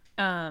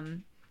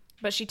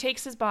 But she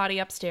takes his body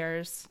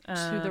upstairs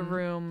to the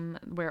room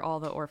where all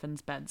the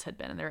orphans' beds had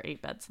been, and there are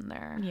 8 beds in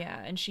there.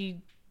 Yeah, and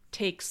she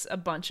takes a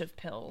bunch of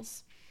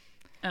pills.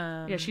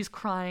 She's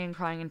crying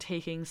and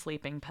taking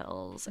sleeping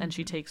pills, and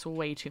she takes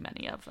way too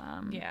many of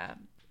them. Yeah.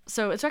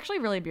 So it's actually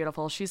really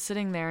beautiful. She's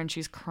sitting there and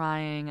she's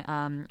crying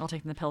while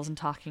taking the pills and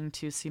talking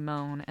to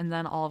Simone, and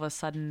then all of a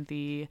sudden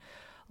the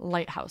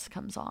lighthouse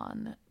comes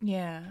on.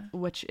 Yeah.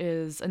 Which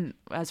is, and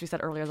as we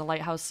said earlier, the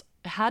lighthouse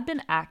had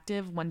been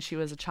active when she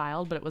was a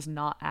child, but it was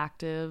not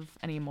active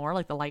anymore.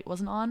 Like the light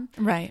wasn't on.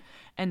 Right.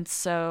 And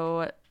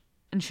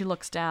she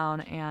looks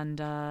down,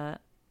 and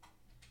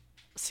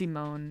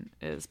Simone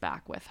is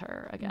back with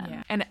her again.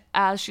 Yeah. And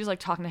as she's like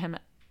talking to him,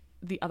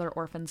 the other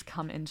orphans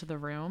come into the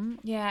room.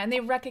 Yeah, and they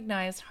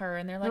recognize her,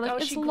 and they're like, oh,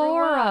 it's she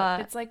Laura. grew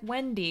up. It's like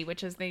Wendy,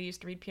 which is, they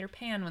used to read Peter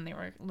Pan when they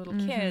were little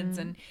kids.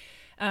 And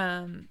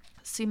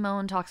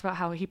Simone talks about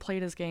how he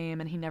played his game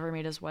and he never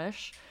made his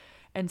wish.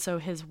 And so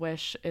his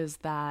wish is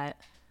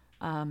that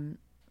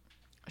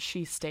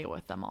she stay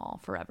with them all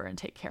forever and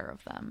take care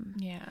of them.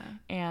 Yeah.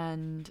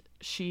 And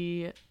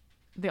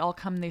they all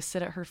come, they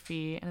sit at her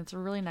feet, and it's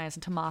really nice.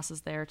 And Tomas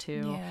is there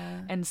too.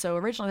 Yeah. And so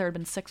originally there had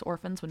been 6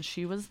 orphans when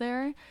she was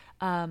there.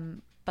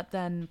 But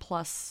then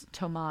plus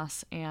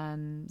Tomas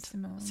and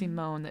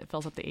Simone, that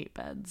fills up the 8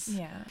 beds.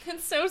 Yeah.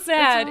 It's so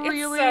sad.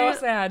 It's so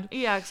sad.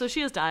 Yeah, so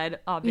she has died,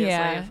 obviously.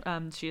 Yeah.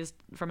 She is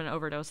from an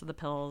overdose of the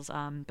pills,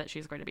 but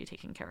she's going to be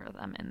taking care of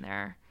them in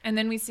there. And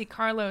then we see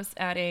Carlos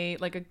at a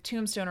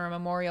tombstone or a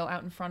memorial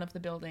out in front of the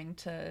building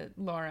to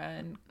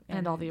Laura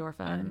and all the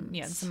orphans.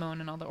 And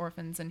Simone and all the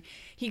orphans. And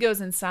he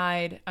goes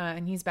inside,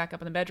 and he's back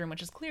up in the bedroom,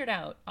 which is cleared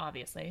out,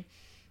 obviously.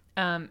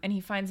 And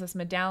he finds this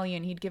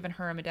medallion. He'd given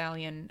her a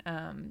medallion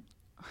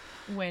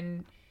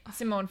when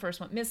Simone first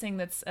went missing,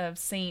 that's of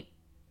Saint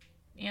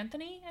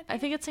Anthony, I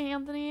think it's Saint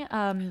Anthony.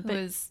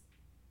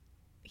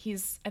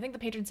 He's I think the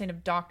patron saint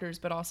of doctors,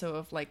 but also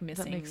of like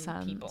missing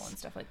people and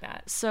stuff like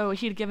that. So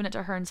he'd given it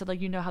to her and said, like,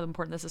 you know how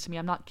important this is to me.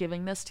 I'm not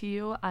giving this to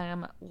you. I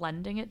am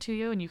lending it to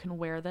you, and you can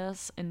wear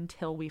this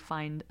until we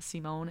find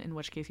Simone, in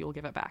which case you will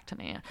give it back to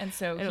me. And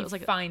so he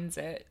finds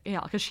it. Yeah,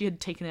 because she had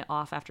taken it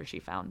off after she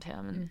found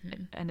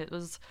him. And it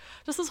was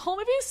just, this whole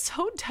movie is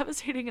so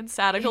devastating and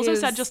sad. I feel so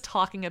sad just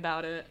talking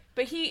about it.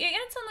 But it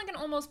ends on like an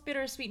almost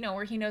bittersweet note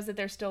where he knows that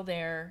they're still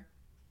there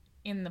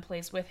in the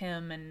place with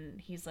him, and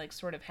he's like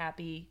sort of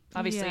happy,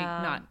 obviously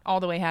not all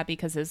the way happy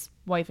because his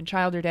wife and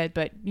child are dead,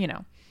 but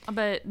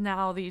but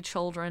now the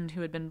children who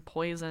had been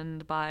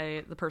poisoned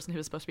by the person who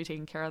was supposed to be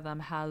taking care of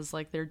them has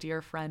like their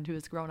dear friend who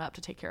has grown up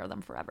to take care of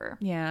them forever.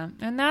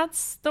 And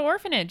that's The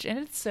Orphanage, and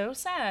it's so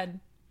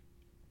sad.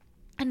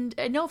 And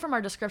I know from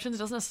our descriptions, it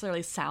doesn't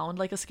necessarily sound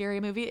like a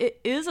scary movie. It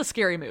is a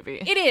scary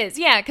movie. It is,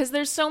 because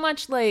there's so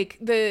much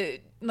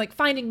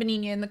finding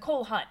Benigna in the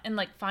coal hut, and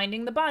like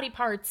finding the body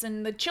parts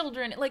and the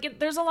children.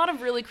 There's a lot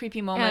of really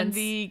creepy moments. And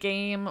the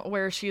game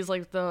where she's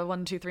like the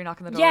 1, 2, 3 knock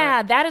on the door.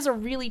 Yeah, that is a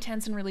really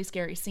tense and really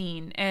scary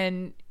scene.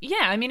 And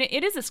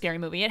it is a scary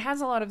movie. It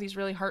has a lot of these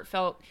really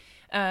heartfelt,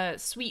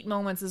 sweet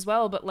moments as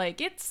well, but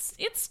like it's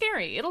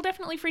scary. It'll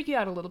definitely freak you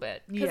out a little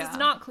bit because it's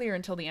not clear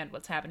until the end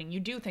what's happening. You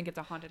do think it's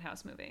a haunted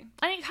house movie.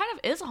 I mean, it kind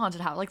of is a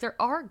haunted house. Like, there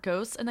are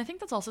ghosts, and I think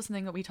that's also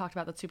something that we talked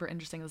about that's super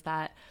interesting, is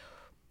that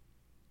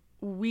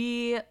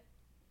we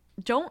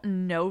don't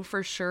know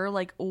for sure,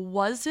 like,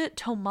 was it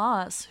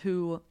Tomas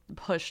who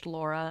pushed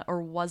Laura,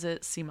 or was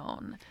it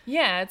Simone?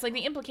 Yeah, it's like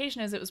the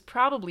implication is it was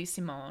probably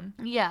Simone.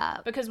 Yeah.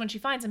 Because when she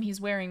finds him,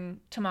 he's wearing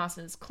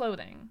Tomas's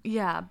clothing.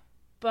 Yeah.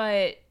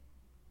 But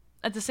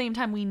at the same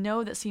time, we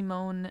know that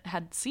Simone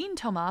had seen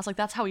Tomas. Like,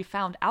 that's how he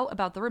found out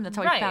about the room. That's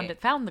how he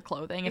found the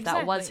clothing, if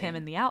that was him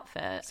in the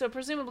outfit. So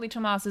presumably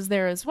Tomas is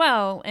there as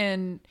well,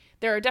 and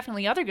there are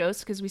definitely other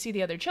ghosts because we see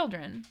the other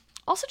children.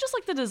 Also, just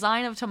like the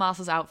design of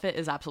Tomas's outfit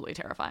is absolutely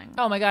terrifying.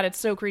 Oh my god, it's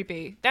so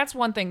creepy. That's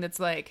one thing that's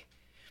like,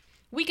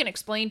 we can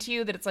explain to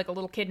you that it's like a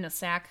little kid in a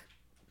sack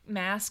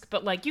mask,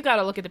 but like you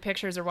gotta look at the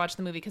pictures or watch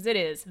the movie because it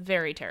is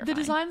very terrifying.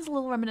 The design's a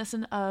little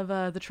reminiscent of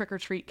the Trick or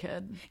Treat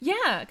kid.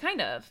 Yeah,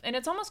 kind of. And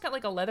it's almost got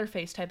like a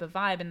Leatherface type of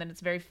vibe, and then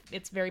it's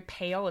very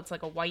pale. It's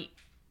like a white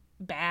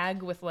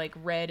bag with like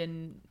red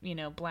and, you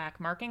know, black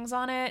markings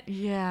on it.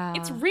 Yeah.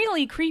 It's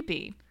really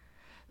creepy.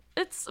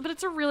 But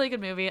it's a really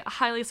good movie. I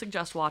highly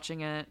suggest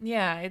watching it.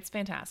 Yeah, it's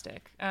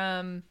fantastic.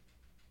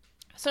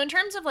 So in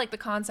terms of like the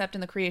concept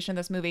and the creation of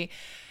this movie,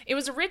 it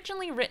was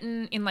originally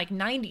written in like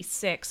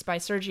 96 by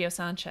Sergio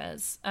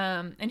Sanchez.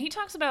 And he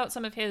talks about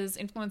some of his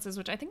influences,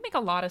 which I think make a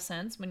lot of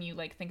sense when you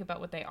like think about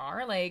what they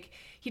are. Like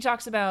he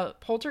talks about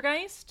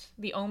Poltergeist,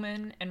 The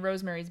Omen, and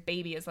Rosemary's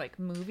Baby as like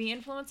movie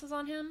influences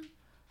on him.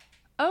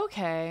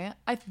 Okay,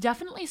 I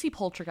definitely see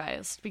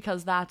Poltergeist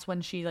because that's when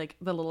she, like,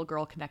 the little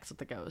girl connects with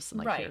the ghost and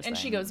like right, hears and things.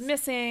 she goes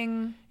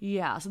missing.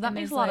 Yeah, so that and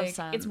makes a lot like, of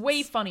sense. It's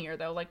way funnier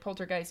though. Like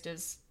Poltergeist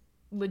is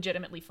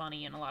legitimately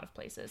funny in a lot of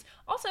places.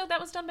 Also, that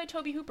was done by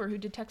Tobe Hooper, who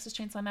did Texas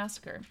Chainsaw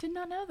Massacre. Did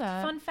not know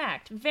that. Fun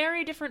fact,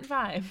 very different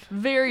vibe.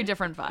 Very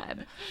different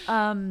vibe.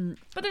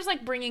 But there's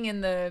like bringing in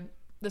the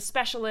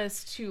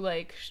specialist who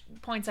like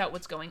points out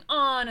what's going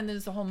on, and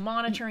there's the whole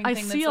monitoring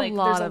thing. There's a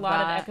lot of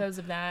echoes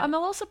of that. I'm a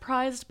little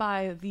surprised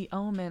by The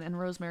Omen and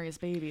Rosemary's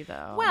Baby,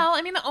 though. Well,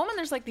 I mean, The Omen,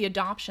 there's like the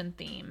adoption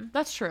theme.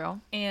 That's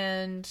true.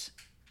 And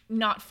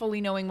not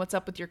fully knowing what's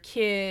up with your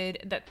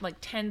kid, that like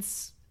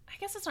tense, I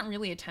guess it's not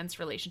really a tense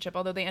relationship,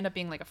 although they end up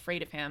being like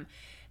afraid of him.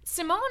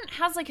 Simone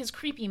has like his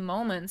creepy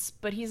moments,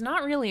 but he's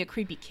not really a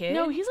creepy kid.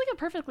 No, he's like a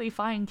perfectly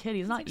fine kid.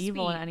 He's not like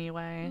evil sweet. in any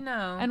way.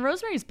 No. And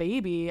Rosemary's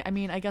Baby, I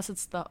mean, I guess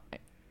it's the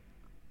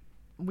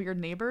weird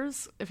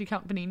neighbors, if you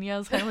count Benigna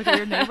as kind of like a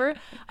weird neighbor.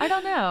 I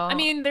don't know. I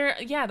mean,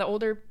 the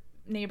older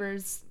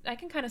neighbors, I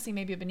can kind of see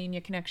maybe a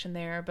Benigna connection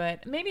there,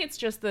 but maybe it's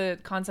just the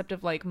concept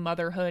of like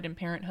motherhood and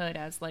parenthood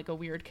as like a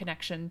weird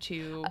connection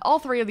to all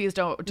three of these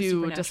do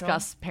supernatural.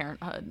 discuss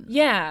parenthood.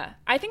 Yeah,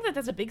 I think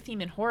that's a big theme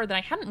in horror that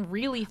I hadn't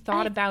really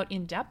thought about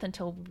in depth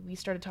until we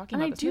started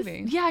talking about this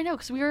movie. Yeah, I know,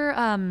 because we were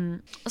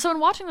so in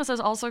watching this I was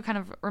also kind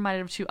of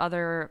reminded of two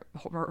other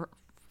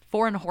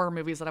foreign horror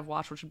movies that I've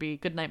watched, which would be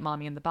Goodnight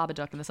Mommy and The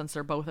Babadook, in the sense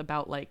they're both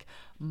about like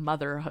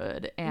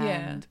motherhood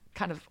and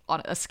kind of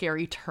on a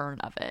scary turn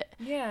of it.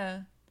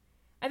 Yeah.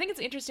 I think it's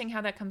interesting how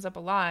that comes up a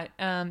lot.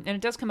 And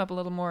it does come up a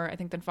little more, I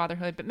think, than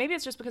fatherhood. But maybe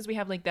it's just because we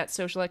have like that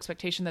social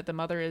expectation that the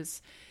mother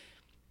is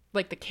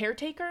like the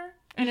caretaker.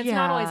 And it's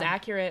not always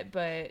accurate,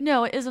 but...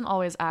 No, it isn't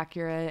always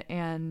accurate.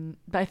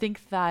 But I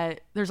think that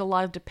there's a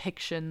lot of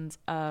depictions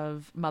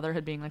of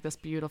motherhood being like this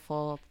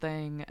beautiful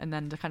thing, and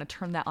then to kind of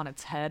turn that on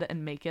its head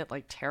and make it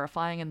like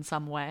terrifying in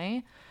some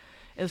way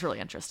is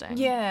really interesting.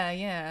 Yeah,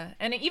 yeah.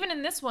 And even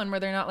in this one where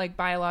they're not like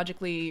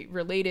biologically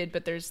related,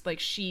 but there's like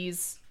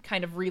she's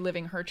kind of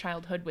reliving her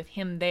childhood with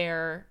him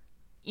there.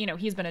 You know,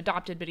 he's been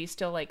adopted, but he's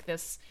still like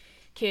this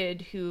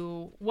kid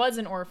who was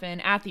an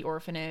orphan at the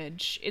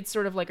orphanage. It's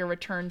sort of like a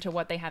return to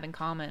what they have in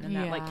common and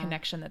that like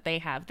connection that they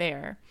have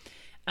there.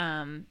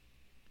 And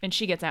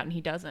she gets out and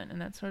he doesn't,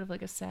 and that's sort of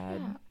like a sad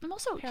I'm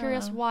also parallel.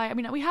 curious why. I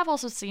mean, we have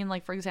also seen,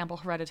 like, for example,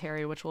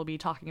 Hereditary, which we'll be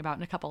talking about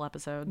in a couple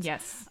episodes.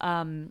 Yes.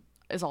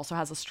 Is also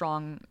has a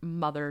strong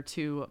mother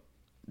to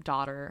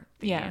daughter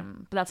theme. Yeah.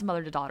 But that's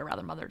mother to daughter rather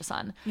than mother to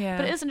son. Yeah.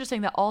 But it is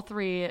interesting that all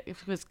three, it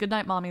was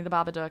Goodnight Mommy, The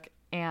Babadook,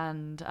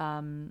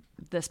 and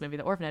this movie,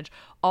 The Orphanage,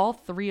 all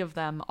three of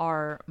them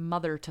are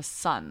mother to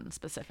son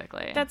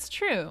specifically. That's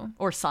true.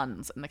 Or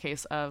sons in the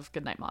case of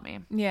Goodnight Mommy.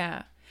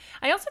 Yeah.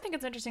 I also think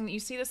it's interesting that you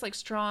see this like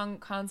strong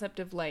concept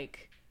of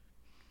like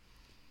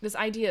this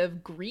idea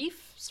of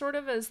grief sort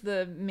of as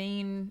the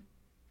main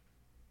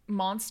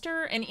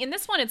monster. And in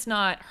this one, it's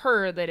not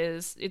her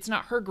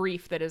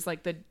grief that is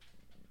like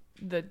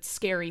the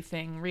scary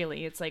thing,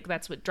 really. It's like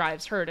that's what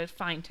drives her to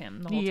find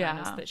him the whole time,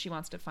 is that she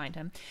wants to find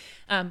him.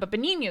 But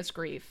Benigna's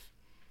grief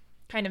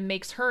kind of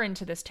makes her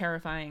into this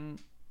terrifying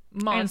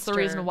monster. And it's the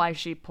reason why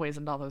she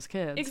poisoned all those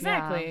kids.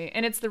 Exactly. Yeah.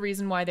 And it's the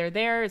reason why they're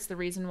there. It's the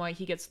reason why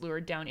he gets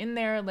lured down in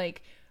there.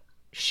 Like,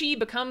 she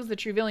becomes the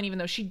true villain, even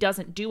though she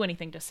doesn't do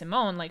anything to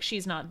Simone. Like,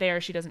 she's not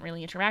there. She doesn't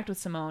really interact with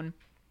Simone.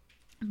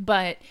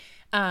 But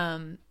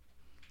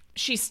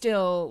she's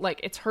still, like,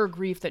 it's her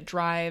grief that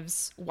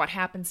drives what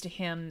happens to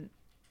him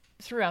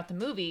throughout the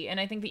movie. And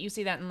I think that you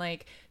see that in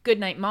like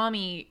Goodnight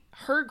Mommy,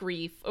 her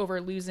grief over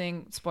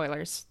losing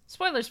spoilers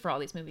for all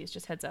these movies,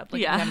 just heads up,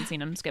 like if you haven't seen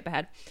them, skip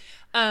ahead.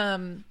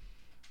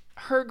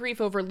 Her grief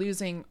over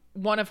losing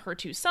one of her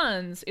two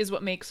sons is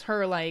what makes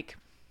her like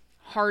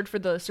hard for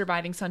the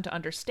surviving son to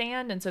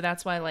understand, and so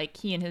that's why like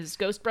he and his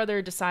ghost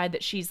brother decide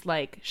that she's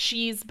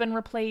been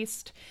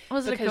replaced.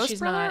 Was it a ghost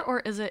brother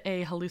or is it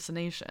a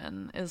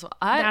hallucination?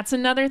 That's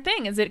another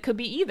thing, is it could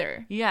be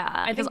either. Yeah,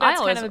 I think that's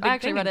kind of a big I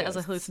actually thing read in it as a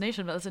ghosts.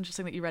 hallucination, but it's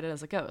interesting that you read it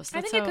as a ghost.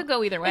 I think it could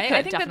go either way.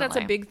 I think that that's a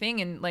definitely big thing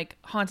in like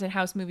haunted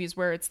house movies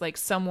where it's like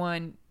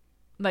someone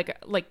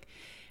like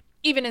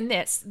even in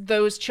this,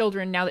 those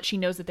children, now that she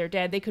knows that they're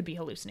dead, they could be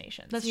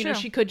hallucinations. That's true. true.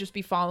 She could just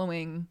be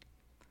following.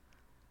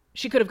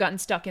 She could have gotten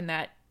stuck in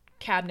that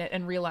cabinet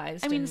and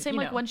realized. I mean, and, same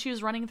you like know. when she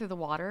was running through the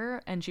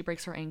water and she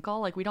breaks her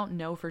ankle, like we don't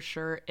know for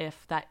sure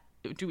if that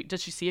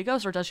does she see a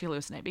ghost or does she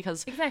hallucinate?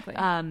 Because Exactly.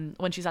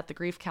 When she's at the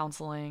grief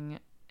counseling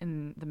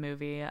in the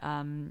movie,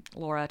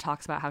 Laura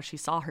talks about how she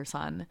saw her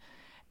son,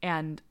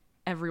 and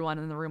everyone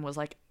in the room was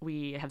like,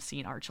 we have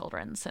seen our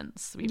children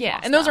since we've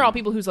lost and those them. are all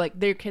people whose like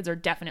their kids are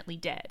definitely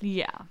dead.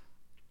 Yeah.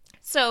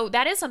 So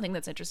that is something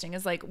that's interesting,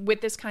 is like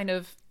with this kind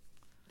of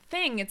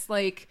thing, it's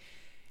like,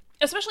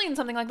 especially in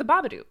something like the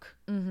Babadook,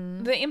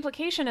 the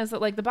implication is that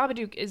like the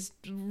Babadook is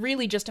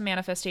really just a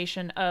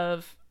manifestation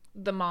of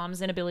the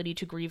mom's inability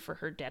to grieve for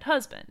her dead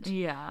husband.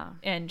 Yeah.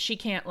 And she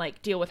can't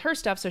like deal with her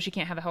stuff, so she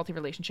can't have a healthy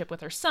relationship with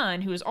her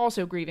son, who is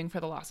also grieving for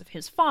the loss of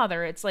his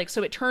father. It's like,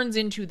 so it turns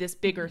into this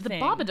bigger thing.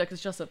 The Babadook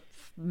is just a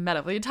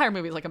metaphor. The entire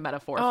movie is like a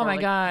metaphor for my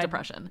like God.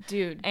 depression.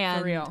 Dude,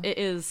 and for real. it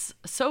is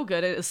so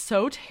good. It is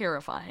so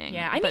terrifying.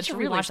 Yeah, I need but to it's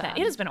really rewatch that. sad.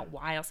 It has been a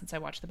while since I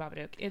watched the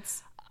Babadook.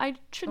 I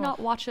should not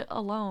watch it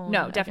alone.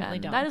 No, definitely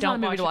again. don't. That is Don't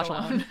not a movie to watch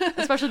watch it alone.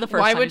 Especially the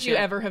first Why time would see you it.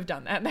 ever have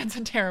done that? That's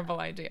a terrible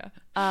idea.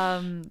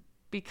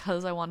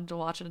 Because I wanted to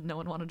watch it and no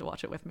one wanted to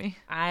watch it with me.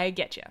 I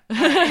get you.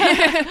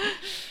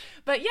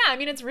 But yeah, I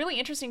mean, it's really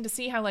interesting to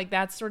see how like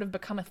that's sort of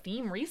become a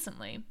theme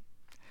recently.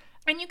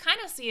 And you kind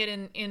of see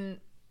it in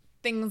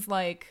things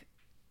like,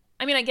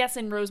 I mean, I guess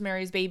in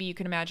Rosemary's Baby, you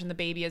can imagine the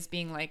baby as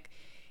being like,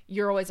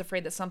 you're always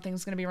afraid that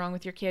something's going to be wrong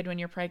with your kid when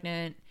you're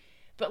pregnant.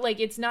 But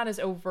like, it's not as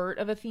overt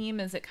of a theme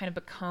as it kind of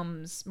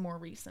becomes more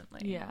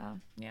recently. Yeah.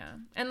 Yeah.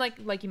 And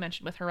like you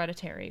mentioned with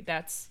Hereditary,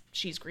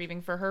 she's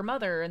grieving for her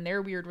mother and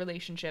their weird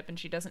relationship, and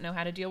she doesn't know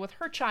how to deal with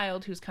her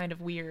child who's kind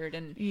of weird.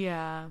 And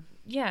Yeah.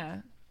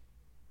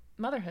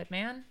 Motherhood,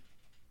 man.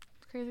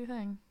 It's a crazy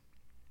thing.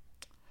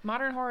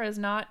 Modern horror is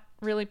not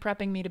really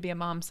prepping me to be a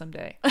mom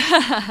someday.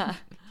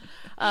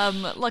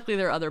 Luckily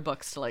there are other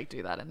books to like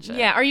do that and shit.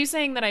 Yeah. Are you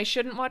saying that I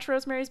shouldn't watch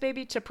Rosemary's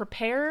Baby to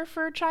prepare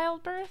for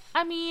childbirth?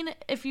 I mean,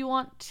 if you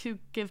want to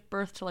give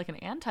birth to like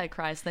an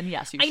antichrist, then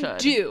yes, you should. I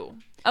do.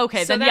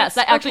 Okay, So then yes,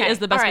 that actually okay. is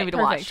the best All right, movie to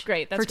perfect. watch.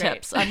 Great, that's for great.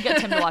 tips. Get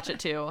Tim to watch it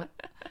too.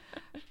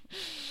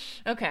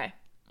 Okay.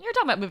 You're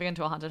talking about moving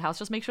into a haunted house.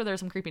 Just make sure there's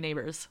some creepy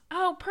neighbors.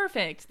 Oh,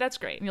 perfect. That's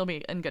great. And you'll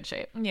be in good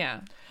shape.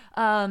 Yeah.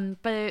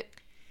 But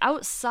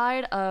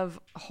outside of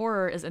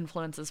horror as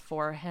influences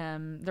for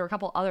him, there were a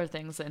couple other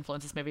things that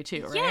influenced this movie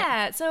too, right?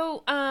 Yeah.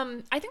 So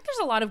I think there's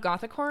a lot of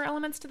gothic horror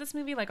elements to this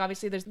movie. Like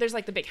obviously there's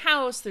like the big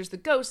house, there's the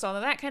ghosts, all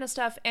of that kind of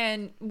stuff.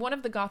 And one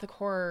of the gothic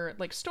horror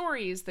like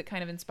stories that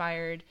kind of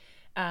inspired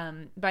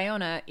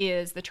Bayona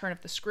is The Turn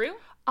of the Screw.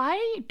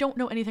 I don't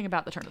know anything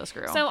about The Turn of the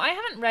Screw. So I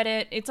haven't read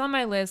it. It's on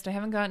my list. I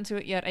haven't gotten to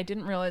it yet. I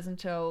didn't realize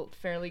until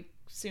fairly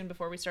soon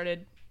before we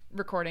started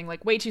recording,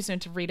 like way too soon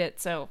to read it.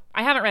 So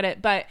I haven't read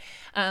it. But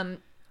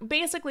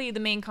basically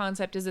the main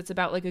concept is it's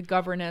about like a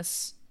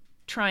governess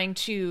trying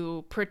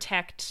to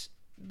protect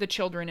the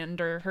children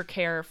under her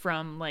care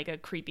from like a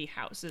creepy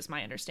house, is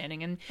my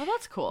understanding. And oh,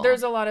 that's cool.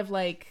 There's a lot of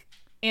like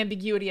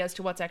ambiguity as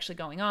to what's actually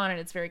going on, and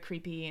it's very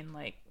creepy and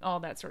like all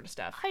that sort of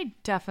stuff. I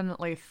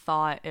definitely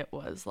thought it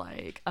was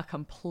like a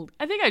complete.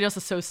 I think I just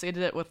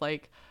associated it with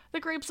like The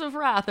Grapes of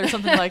Wrath or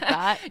something like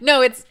that.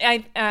 No, it's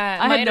I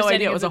had no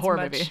idea it was a horror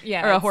movie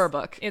or a horror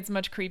book. It's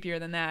much creepier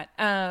than that.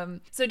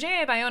 So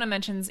J.A. Bayona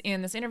mentions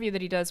in this interview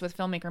that he does with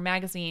Filmmaker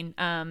Magazine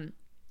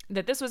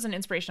that this was an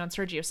inspiration on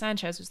Sergio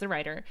Sanchez, who's the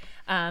writer,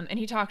 and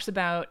he talks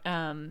about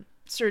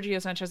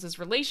Sergio Sanchez's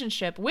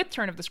relationship with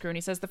Turn of the Screw. And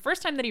he says the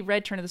first time that he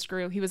read Turn of the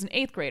Screw, he was an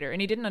 8th grader and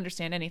he didn't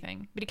understand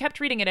anything, but he kept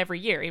reading it every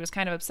year. He was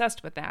kind of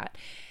obsessed with that.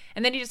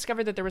 And then he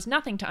discovered that there was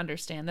nothing to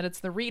understand, that it's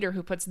the reader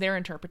who puts their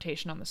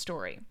interpretation on the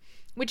story,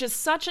 which is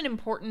such an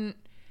important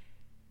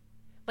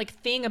like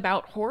thing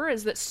about horror,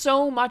 is that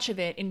so much of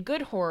it in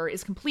good horror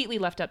is completely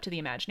left up to the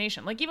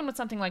imagination. Like even with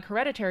something like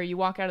Hereditary, you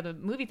walk out of the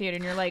movie theater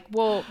and you're like,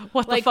 well,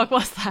 what like, the fuck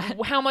was that?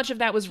 How much of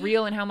that was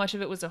real and how much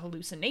of it was a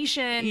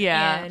hallucination?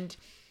 Yeah. And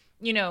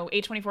you know,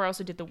 A24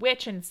 also did The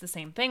Witch, and it's the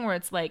same thing where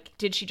it's like,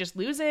 did she just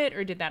lose it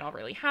or did that all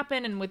really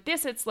happen? And with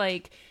this, it's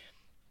like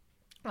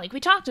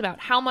we talked about,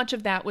 how much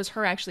of that was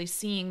her actually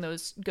seeing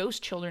those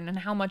ghost children and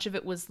how much of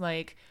it was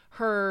like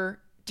her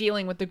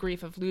dealing with the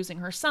grief of losing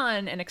her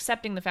son and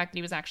accepting the fact that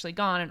he was actually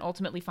gone and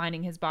ultimately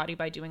finding his body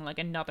by doing like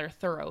another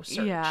thorough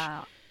search.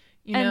 Yeah.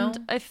 You know?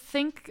 And I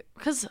think,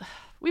 because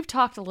we've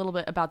talked a little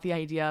bit about the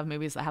idea of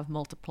movies that have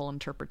multiple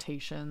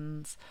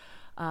interpretations.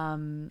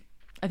 I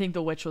think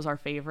The Witch was our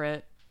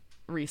favorite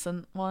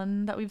recent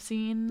one that we've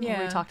seen. Yeah.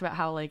 Where we talked about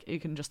how like you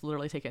can just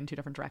literally take it in two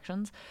different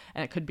directions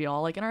and it could be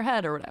all like in our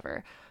head or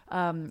whatever.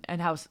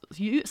 And how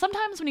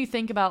sometimes when you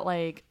think about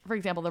like, for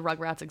example, the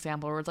Rugrats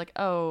example where it's like,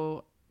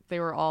 oh, they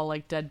were all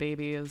like dead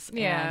babies,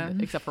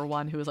 and except for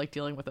one who was like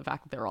dealing with the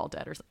fact that they were all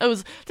dead, or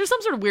there's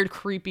some sort of weird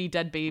creepy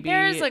dead baby.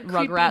 There's like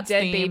Rugrats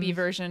dead theme. baby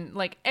version,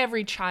 like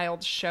every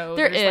child's show.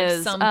 There's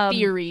is like some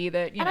theory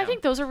that and I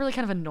think those are really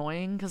kind of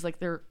annoying because like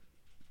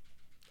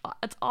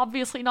it's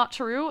obviously not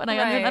true, and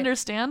I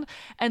understand.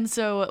 And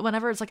so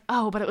whenever it's like,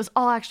 oh, but it was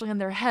all actually in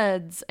their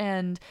heads,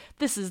 and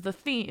this is the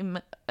theme,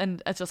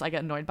 and it's just I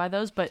get annoyed by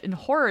those. But in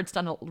horror, it's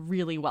done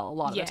really well a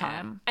lot of the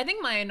time. I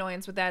think my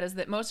annoyance with that is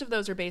that most of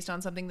those are based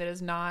on something that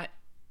is not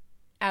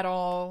at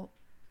all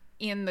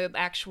in the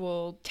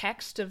actual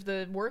text of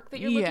the work that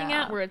you're looking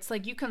at, where it's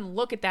like you can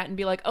look at that and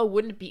be like, oh,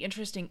 wouldn't it be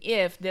interesting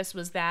if this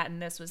was that and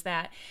this was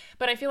that?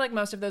 But I feel like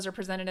most of those are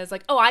presented as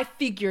like, oh, I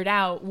figured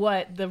out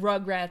what the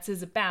Rugrats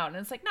is about. And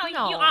it's like,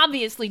 no. You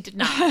obviously did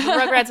not. The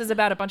Rugrats is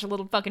about a bunch of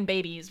little fucking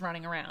babies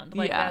running around.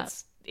 Like,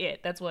 that's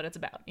it. That's what it's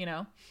about, you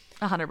know?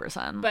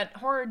 100%. But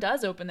horror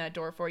does open that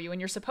door for you,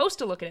 and you're supposed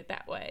to look at it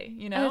that way,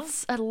 you know?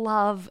 I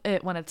love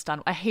it when it's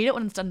done. I hate it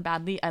when it's done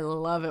badly. I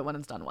love it when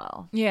it's done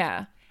well.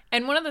 Yeah.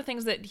 And one of the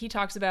things that he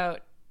talks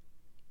about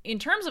in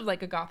terms of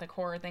like a gothic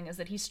horror thing is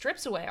that he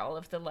strips away all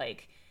of the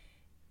like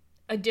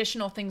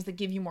additional things that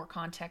give you more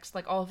context,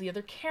 like all of the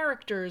other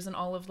characters and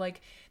all of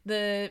like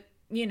the,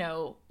 you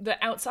know, the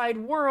outside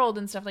world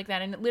and stuff like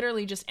that. And it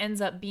literally just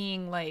ends up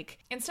being like,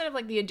 instead of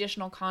like the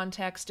additional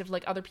context of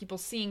like other people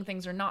seeing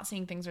things or not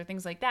seeing things or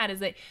things like that,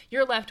 is that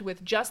you're left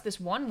with just this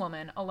one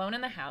woman alone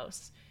in the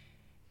house.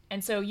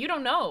 And so you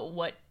don't know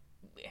what.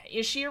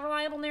 Is she a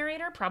reliable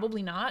narrator?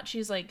 Probably not.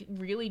 She's like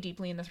really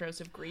deeply in the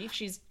throes of grief.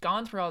 She's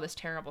gone through all this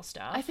terrible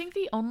stuff. I think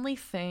the only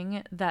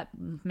thing that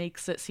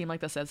makes it seem like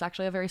this is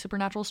actually a very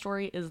supernatural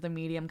story is the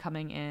medium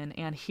coming in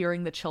and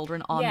hearing the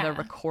children on the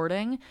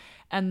recording,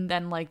 and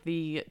then like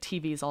the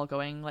TV's all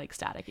going like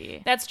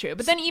staticky. That's true.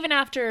 But then even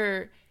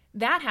after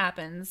that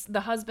happens,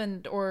 the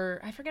husband, or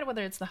I forget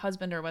whether it's the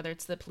husband or whether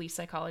it's the police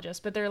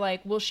psychologist, but they're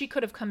like, well, she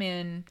could have come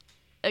in.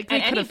 They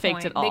could have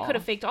faked it all. They could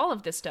have faked all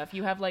of this stuff.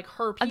 You have like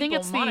her people monitoring.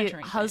 I think it's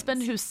the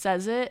husband who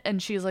says it,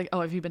 and she's like,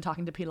 "Oh, have you been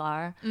talking to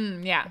Pilar?"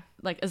 Yeah.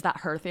 Like, is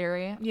that her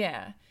theory?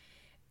 Yeah.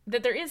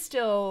 That there is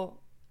still,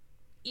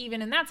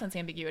 even in that sense,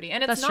 ambiguity,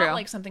 and it's not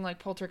like something like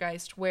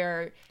Poltergeist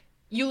where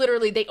you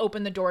literally they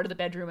open the door to the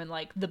bedroom and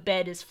like the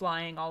bed is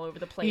flying all over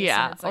the place.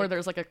 Yeah. And it's like, or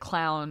there's like a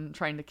clown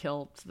trying to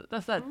kill.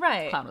 That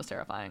right. Clown was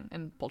terrifying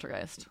in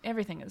Poltergeist.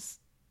 Everything is.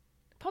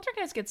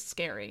 Poltergeist gets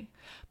scary.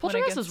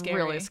 Poltergeist is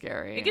really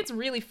scary. It gets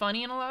really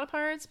funny in a lot of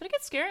parts, but it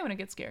gets scary when it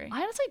gets scary. I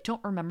honestly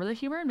don't remember the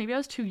humor. Maybe I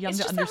was too young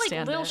to understand it. It's just that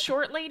like little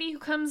short lady who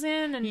comes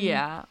in and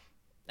yeah.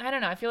 I don't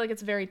know. I feel like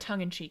it's very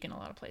tongue-in-cheek in a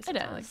lot of places. It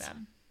is. I like that.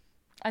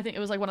 I think it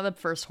was like one of the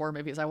first horror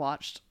movies I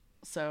watched.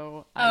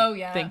 So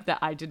I think that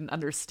I didn't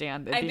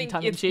understand it being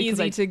tongue-in-cheek.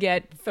 It's easy to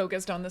get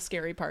focused on the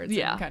scary parts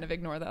and kind of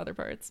ignore the other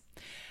parts.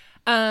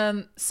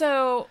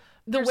 So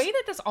the way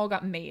that this all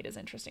got made is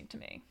interesting to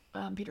me.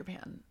 Peter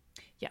Pan.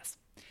 Yes.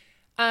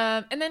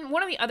 And then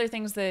one of the other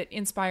things that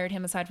inspired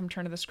him, aside from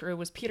Turn of the Screw,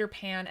 was Peter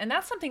Pan. And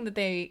that's something that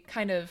they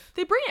kind of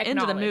They bring it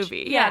into the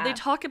movie. Yeah, they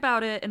talk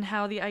about it and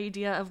how the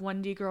idea of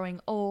Wendy growing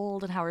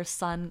old and how her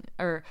son,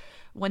 or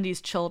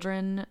Wendy's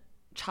child,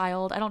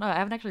 I don't know. I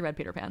haven't actually read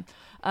Peter Pan.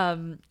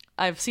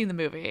 I've seen the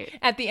movie.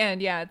 At the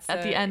end, yeah.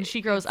 At the end, she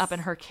grows up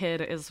and her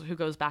kid is who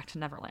goes back to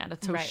Neverland.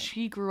 And so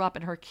she grew up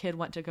and her kid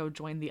went to go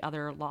join the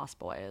other Lost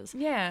Boys.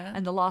 Yeah.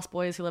 And the Lost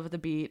Boys who live at the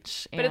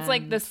beach. But it's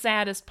like the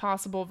saddest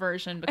possible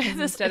version because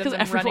instead of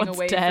them running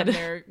away from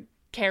their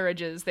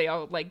carriages, they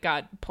all like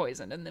got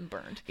poisoned and then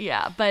burned.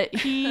 Yeah, but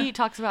he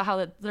talks about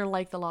how they're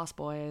like the Lost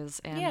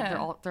Boys and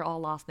they're all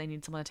lost. They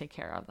need someone to take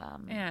care of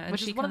them. Yeah,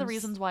 which is one of the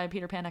reasons why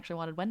Peter Pan actually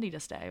wanted Wendy to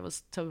stay,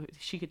 was so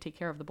she could take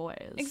care of the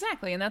boys.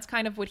 Exactly, and that's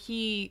kind of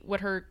what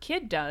her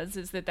kid does,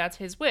 is that's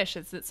his wish,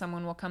 is that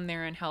someone will come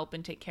there and help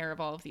and take care of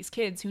all of these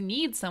kids who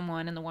need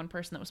someone, and the one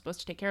person that was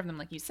supposed to take care of them,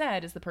 like you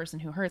said, is the person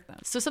who hurt them.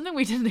 So something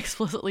we didn't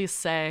explicitly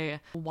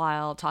say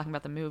while talking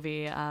about the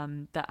movie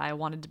that I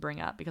wanted to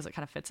bring up because it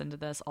kind of fits into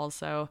this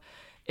also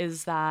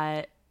is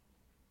that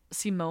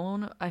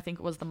Simone, I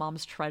think, was the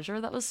mom's treasure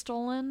that was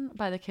stolen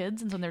by the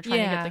kids, and so they're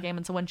trying to get the game,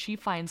 and so when she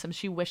finds him,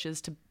 she wishes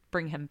to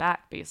bring him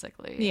back,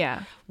 basically.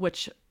 Yeah.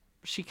 Which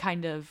she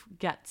kind of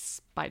gets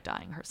by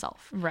dying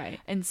herself. Right.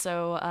 And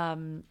so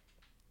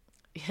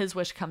his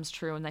wish comes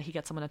true and that he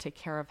gets someone to take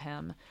care of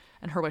him,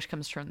 and her wish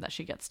comes true and that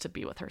she gets to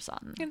be with her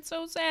son. It's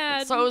so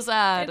sad. It's so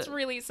sad. It's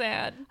really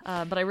sad.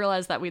 But I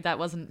realized that that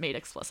wasn't made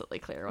explicitly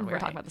clear when we were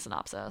talking about the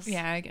synopsis.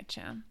 Yeah, I get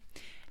you.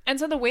 And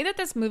so the way that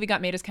this movie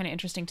got made is kind of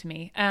interesting to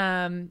me.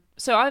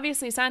 So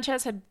obviously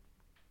Sanchez had,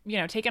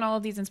 taken all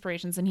of these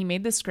inspirations and he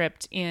made the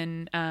script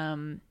in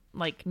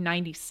like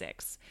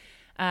 96.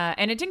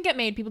 And it didn't get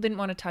made. People didn't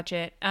want to touch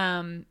it.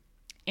 And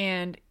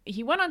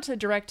he went on to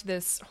direct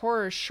this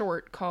horror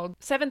short called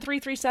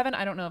 7337.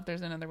 I don't know if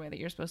there's another way that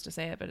you're supposed to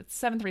say it, but it's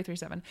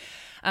 7337.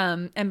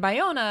 And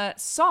Bayona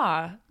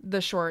saw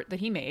the short that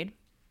he made.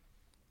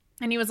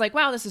 And he was like,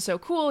 wow, this is so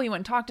cool. He went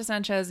and talked to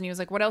Sanchez and he was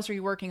like, what else are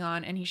you working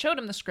on? And he showed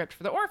him the script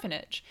for The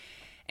Orphanage.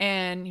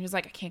 And he was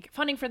like, I can't get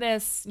funding for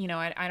this.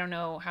 I don't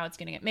know how it's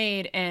going to get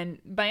made. And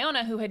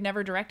Bayona, who had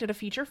never directed a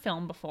feature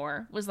film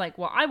before, was like,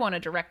 well, I want to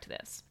direct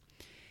this.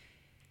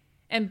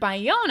 And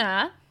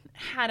Bayona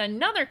had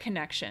another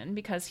connection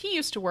because he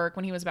used to work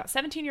when he was about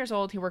 17 years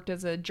old. He worked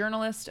as a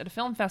journalist at a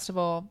film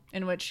festival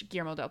in which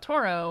Guillermo del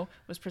Toro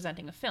was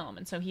presenting a film.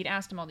 And so he'd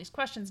asked him all these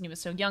questions and he was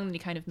so young that he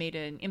kind of made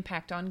an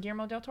impact on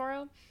Guillermo del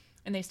Toro.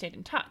 And they stayed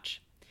in touch.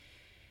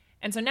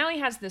 And so now he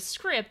has this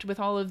script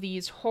with all of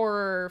these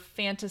horror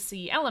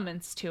fantasy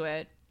elements to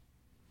it.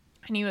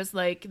 And he was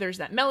like, there's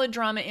that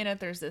melodrama in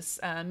it. There's this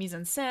mise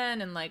en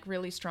scène and like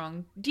really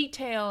strong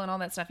detail and all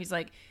that stuff. He's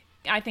like,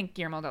 I think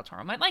Guillermo del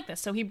Toro might like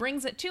this. So he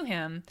brings it to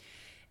him,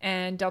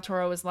 and del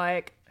Toro was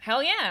like,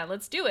 hell yeah,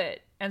 let's do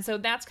it. And so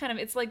that's kind of,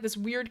 it's like this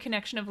weird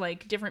connection of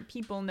like different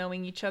people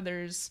knowing each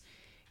other's,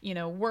 you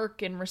know,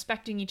 work and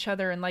respecting each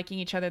other and liking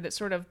each other that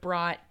sort of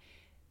brought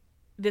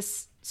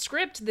this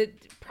script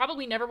that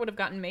probably never would have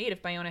gotten made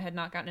if Bayona had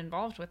not gotten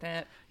involved with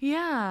it.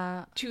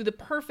 Yeah. To the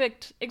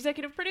perfect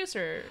executive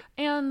producer.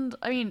 And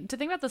I mean, to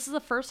think about this is the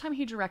first time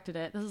he directed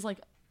it. This is like,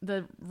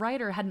 the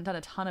writer hadn't done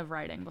a ton of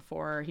writing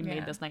before he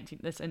made this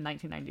in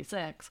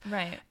 1996.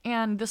 Right.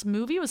 And this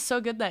movie was so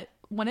good that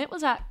when it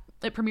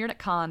premiered at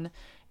Cannes,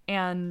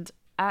 and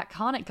at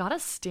Cannes it got a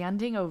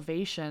standing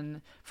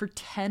ovation for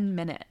 10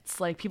 minutes.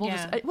 Like people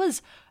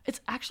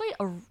it's actually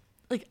a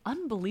like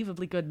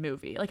unbelievably good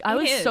movie. Like I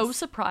was so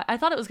surprised. I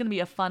thought it was going to be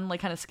a fun,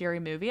 like kind of scary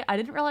movie. I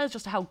didn't realize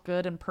just how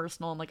good and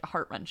personal and like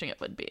heart-wrenching it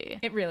would be.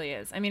 It really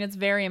is. I mean, it's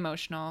very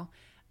emotional.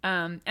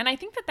 And I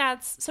think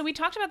that's, so we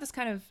talked about this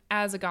kind of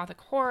as a gothic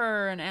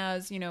horror and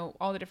as, you know,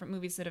 all the different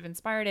movies that have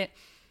inspired it.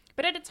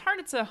 But at its heart,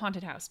 it's a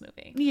haunted house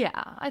movie. Yeah,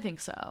 I think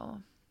so.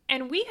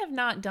 And we have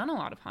not done a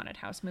lot of haunted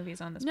house movies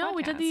on this podcast. No,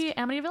 we did the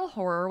Amityville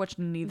Horror, which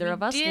neither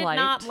of us liked. Did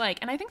not like.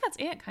 And I think that's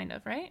it, kind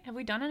of, right? Have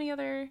we done any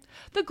other?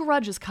 The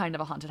Grudge is kind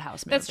of a haunted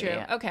house movie. That's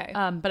true. Okay.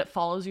 But it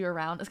follows you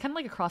around. It's kind of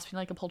like a cross between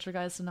like a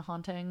poltergeist and a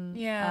haunting.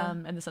 Yeah.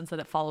 In the sense that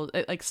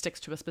it like sticks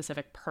to a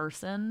specific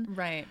person.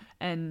 Right.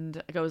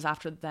 And goes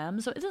after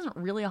them. So it isn't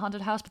really a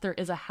haunted house, but there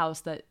is a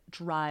house that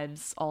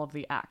drives all of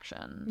the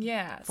action.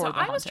 Yeah. So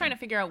I was trying to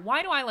figure out,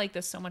 why do I like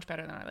this so much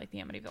better than I like the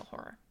Amityville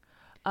Horror?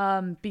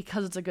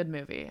 Because it's a good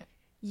movie.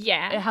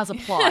 Yeah. It has a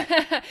plot.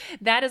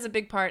 That is a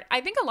big part.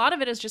 I think a lot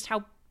of it is just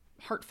how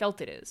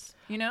heartfelt it is,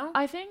 you know?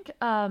 I think,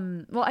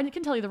 well, I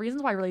can tell you the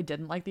reasons why I really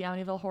didn't like the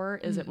Amityville Horror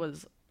is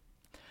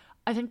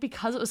I think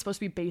because it was supposed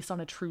to be based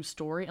on a true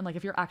story, and like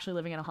if you're actually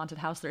living in a haunted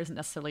house, there isn't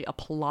necessarily a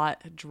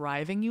plot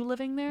driving you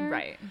living there.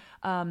 Right.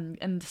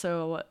 And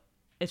so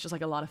it's just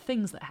like a lot of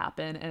things that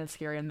happen, and it's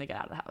scary, and they get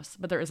out of the house,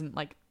 but there isn't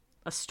like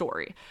a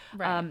story.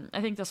 Right.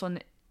 I think this one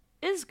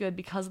is good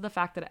because of the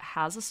fact that it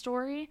has a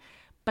story.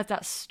 But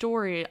that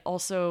story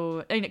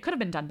also, I mean, it could have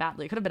been done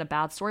badly. It could have been a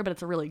bad story, but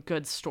it's a really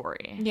good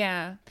story.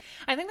 Yeah.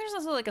 I think there's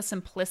also like a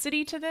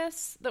simplicity to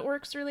this that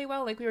works really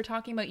well. Like we were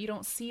talking about, you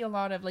don't see a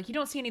lot of, like, you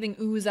don't see anything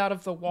ooze out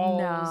of the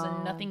walls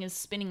and nothing is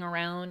spinning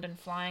around and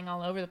flying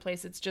all over the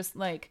place. It's just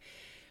like,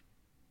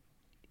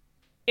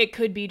 it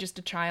could be just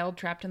a child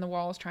trapped in the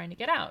walls trying to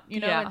get out. You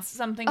know, it's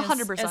something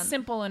 100%. As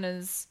simple and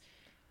as,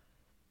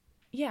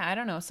 I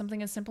don't know,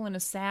 something as simple and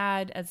as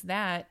sad as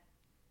that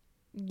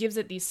gives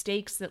it these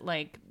stakes that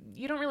like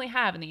you don't really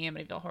have in the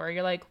Amityville Horror.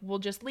 You're like, we'll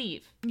just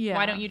leave. Yeah.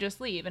 Why don't you just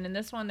leave? And in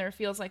this one, there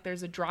feels like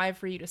there's a drive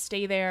for you to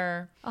stay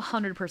there.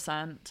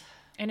 100%.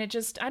 And it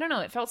just, I don't know,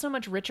 it felt so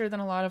much richer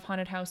than a lot of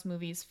haunted house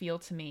movies feel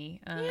to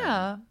me.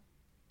 Yeah.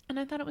 And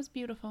I thought it was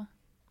beautiful.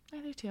 I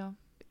do too.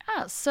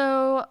 Yeah.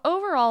 So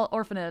overall,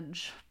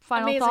 Orphanage.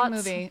 Final Amazing thoughts?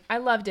 Movie. I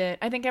loved it.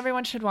 I think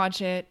everyone should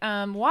watch it.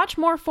 Watch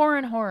more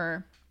foreign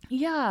horror.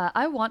 Yeah,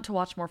 I want to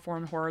watch more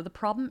foreign horror. The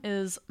problem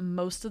is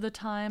most of the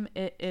time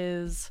it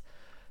is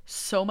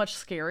so much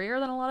scarier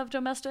than a lot of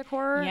domestic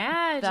horror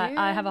that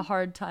I have a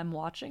hard time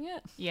watching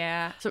it.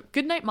 Yeah. So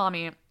Goodnight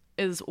Mommy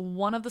is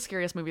one of the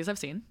scariest movies I've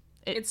seen.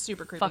 It's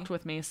super creepy. Fucked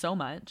with me so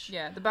much.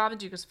 Yeah, the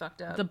Babadook is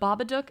fucked up. The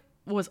Babadook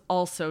was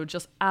also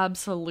just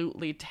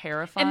absolutely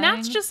terrifying. And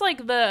that's just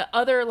like the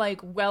other like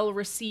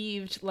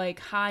well-received like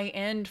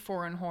high-end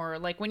foreign horror.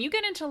 Like when you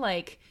get into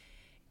like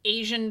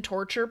Asian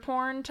torture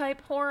porn type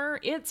horror,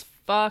 it's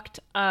fucked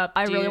up,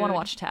 I dude. really want to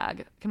watch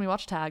Tag. Can we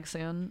watch Tag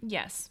soon?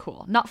 Yes.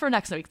 Cool. Not for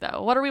next week,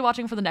 though. What are we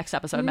watching for the next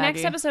episode,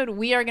 Maggie? Next episode,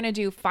 we are going to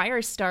do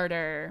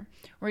Firestarter.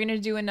 We're going to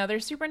do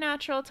another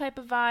supernatural type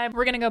of vibe.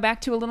 We're going to go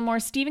back to a little more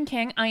Stephen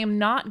King. I am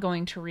not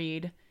going to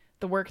read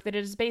the work that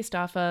it is based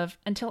off of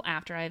until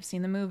after I've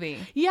seen the movie.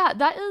 Yeah,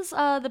 that is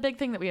the big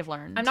thing that we have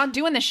learned. I'm not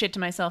doing this shit to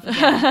myself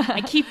again.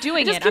 I keep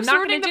doing it. I'm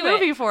not going to do it.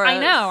 Movie for us. I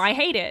know. I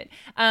hate it.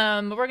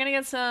 But we're going to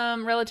get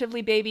some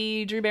relatively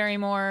baby Drew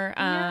Barrymore.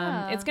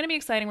 It's going to be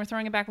exciting. We're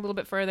throwing it back a little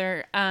bit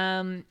further.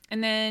 And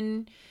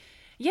then,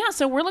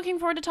 so we're looking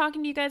forward to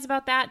talking to you guys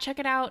about that. Check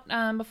it out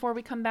before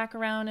we come back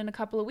around in a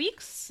couple of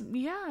weeks.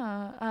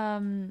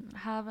 Yeah.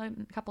 Have a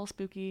couple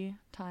spooky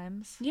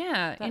times.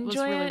 Yeah. That enjoy was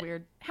really it.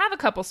 weird. Have a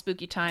couple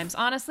spooky times.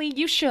 Honestly,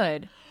 you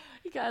should.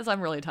 You guys, I'm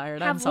really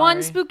tired. I'm Have sorry.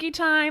 one spooky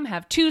time.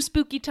 Have two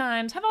spooky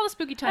times. Have all the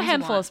spooky times. A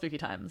handful of spooky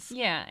times.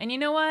 Yeah. And you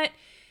know what?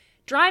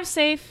 Drive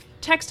safe.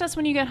 Text us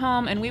when you get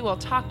home, and we will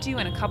talk to you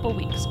in a couple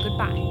weeks.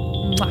 Goodbye.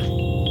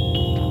 Mwah.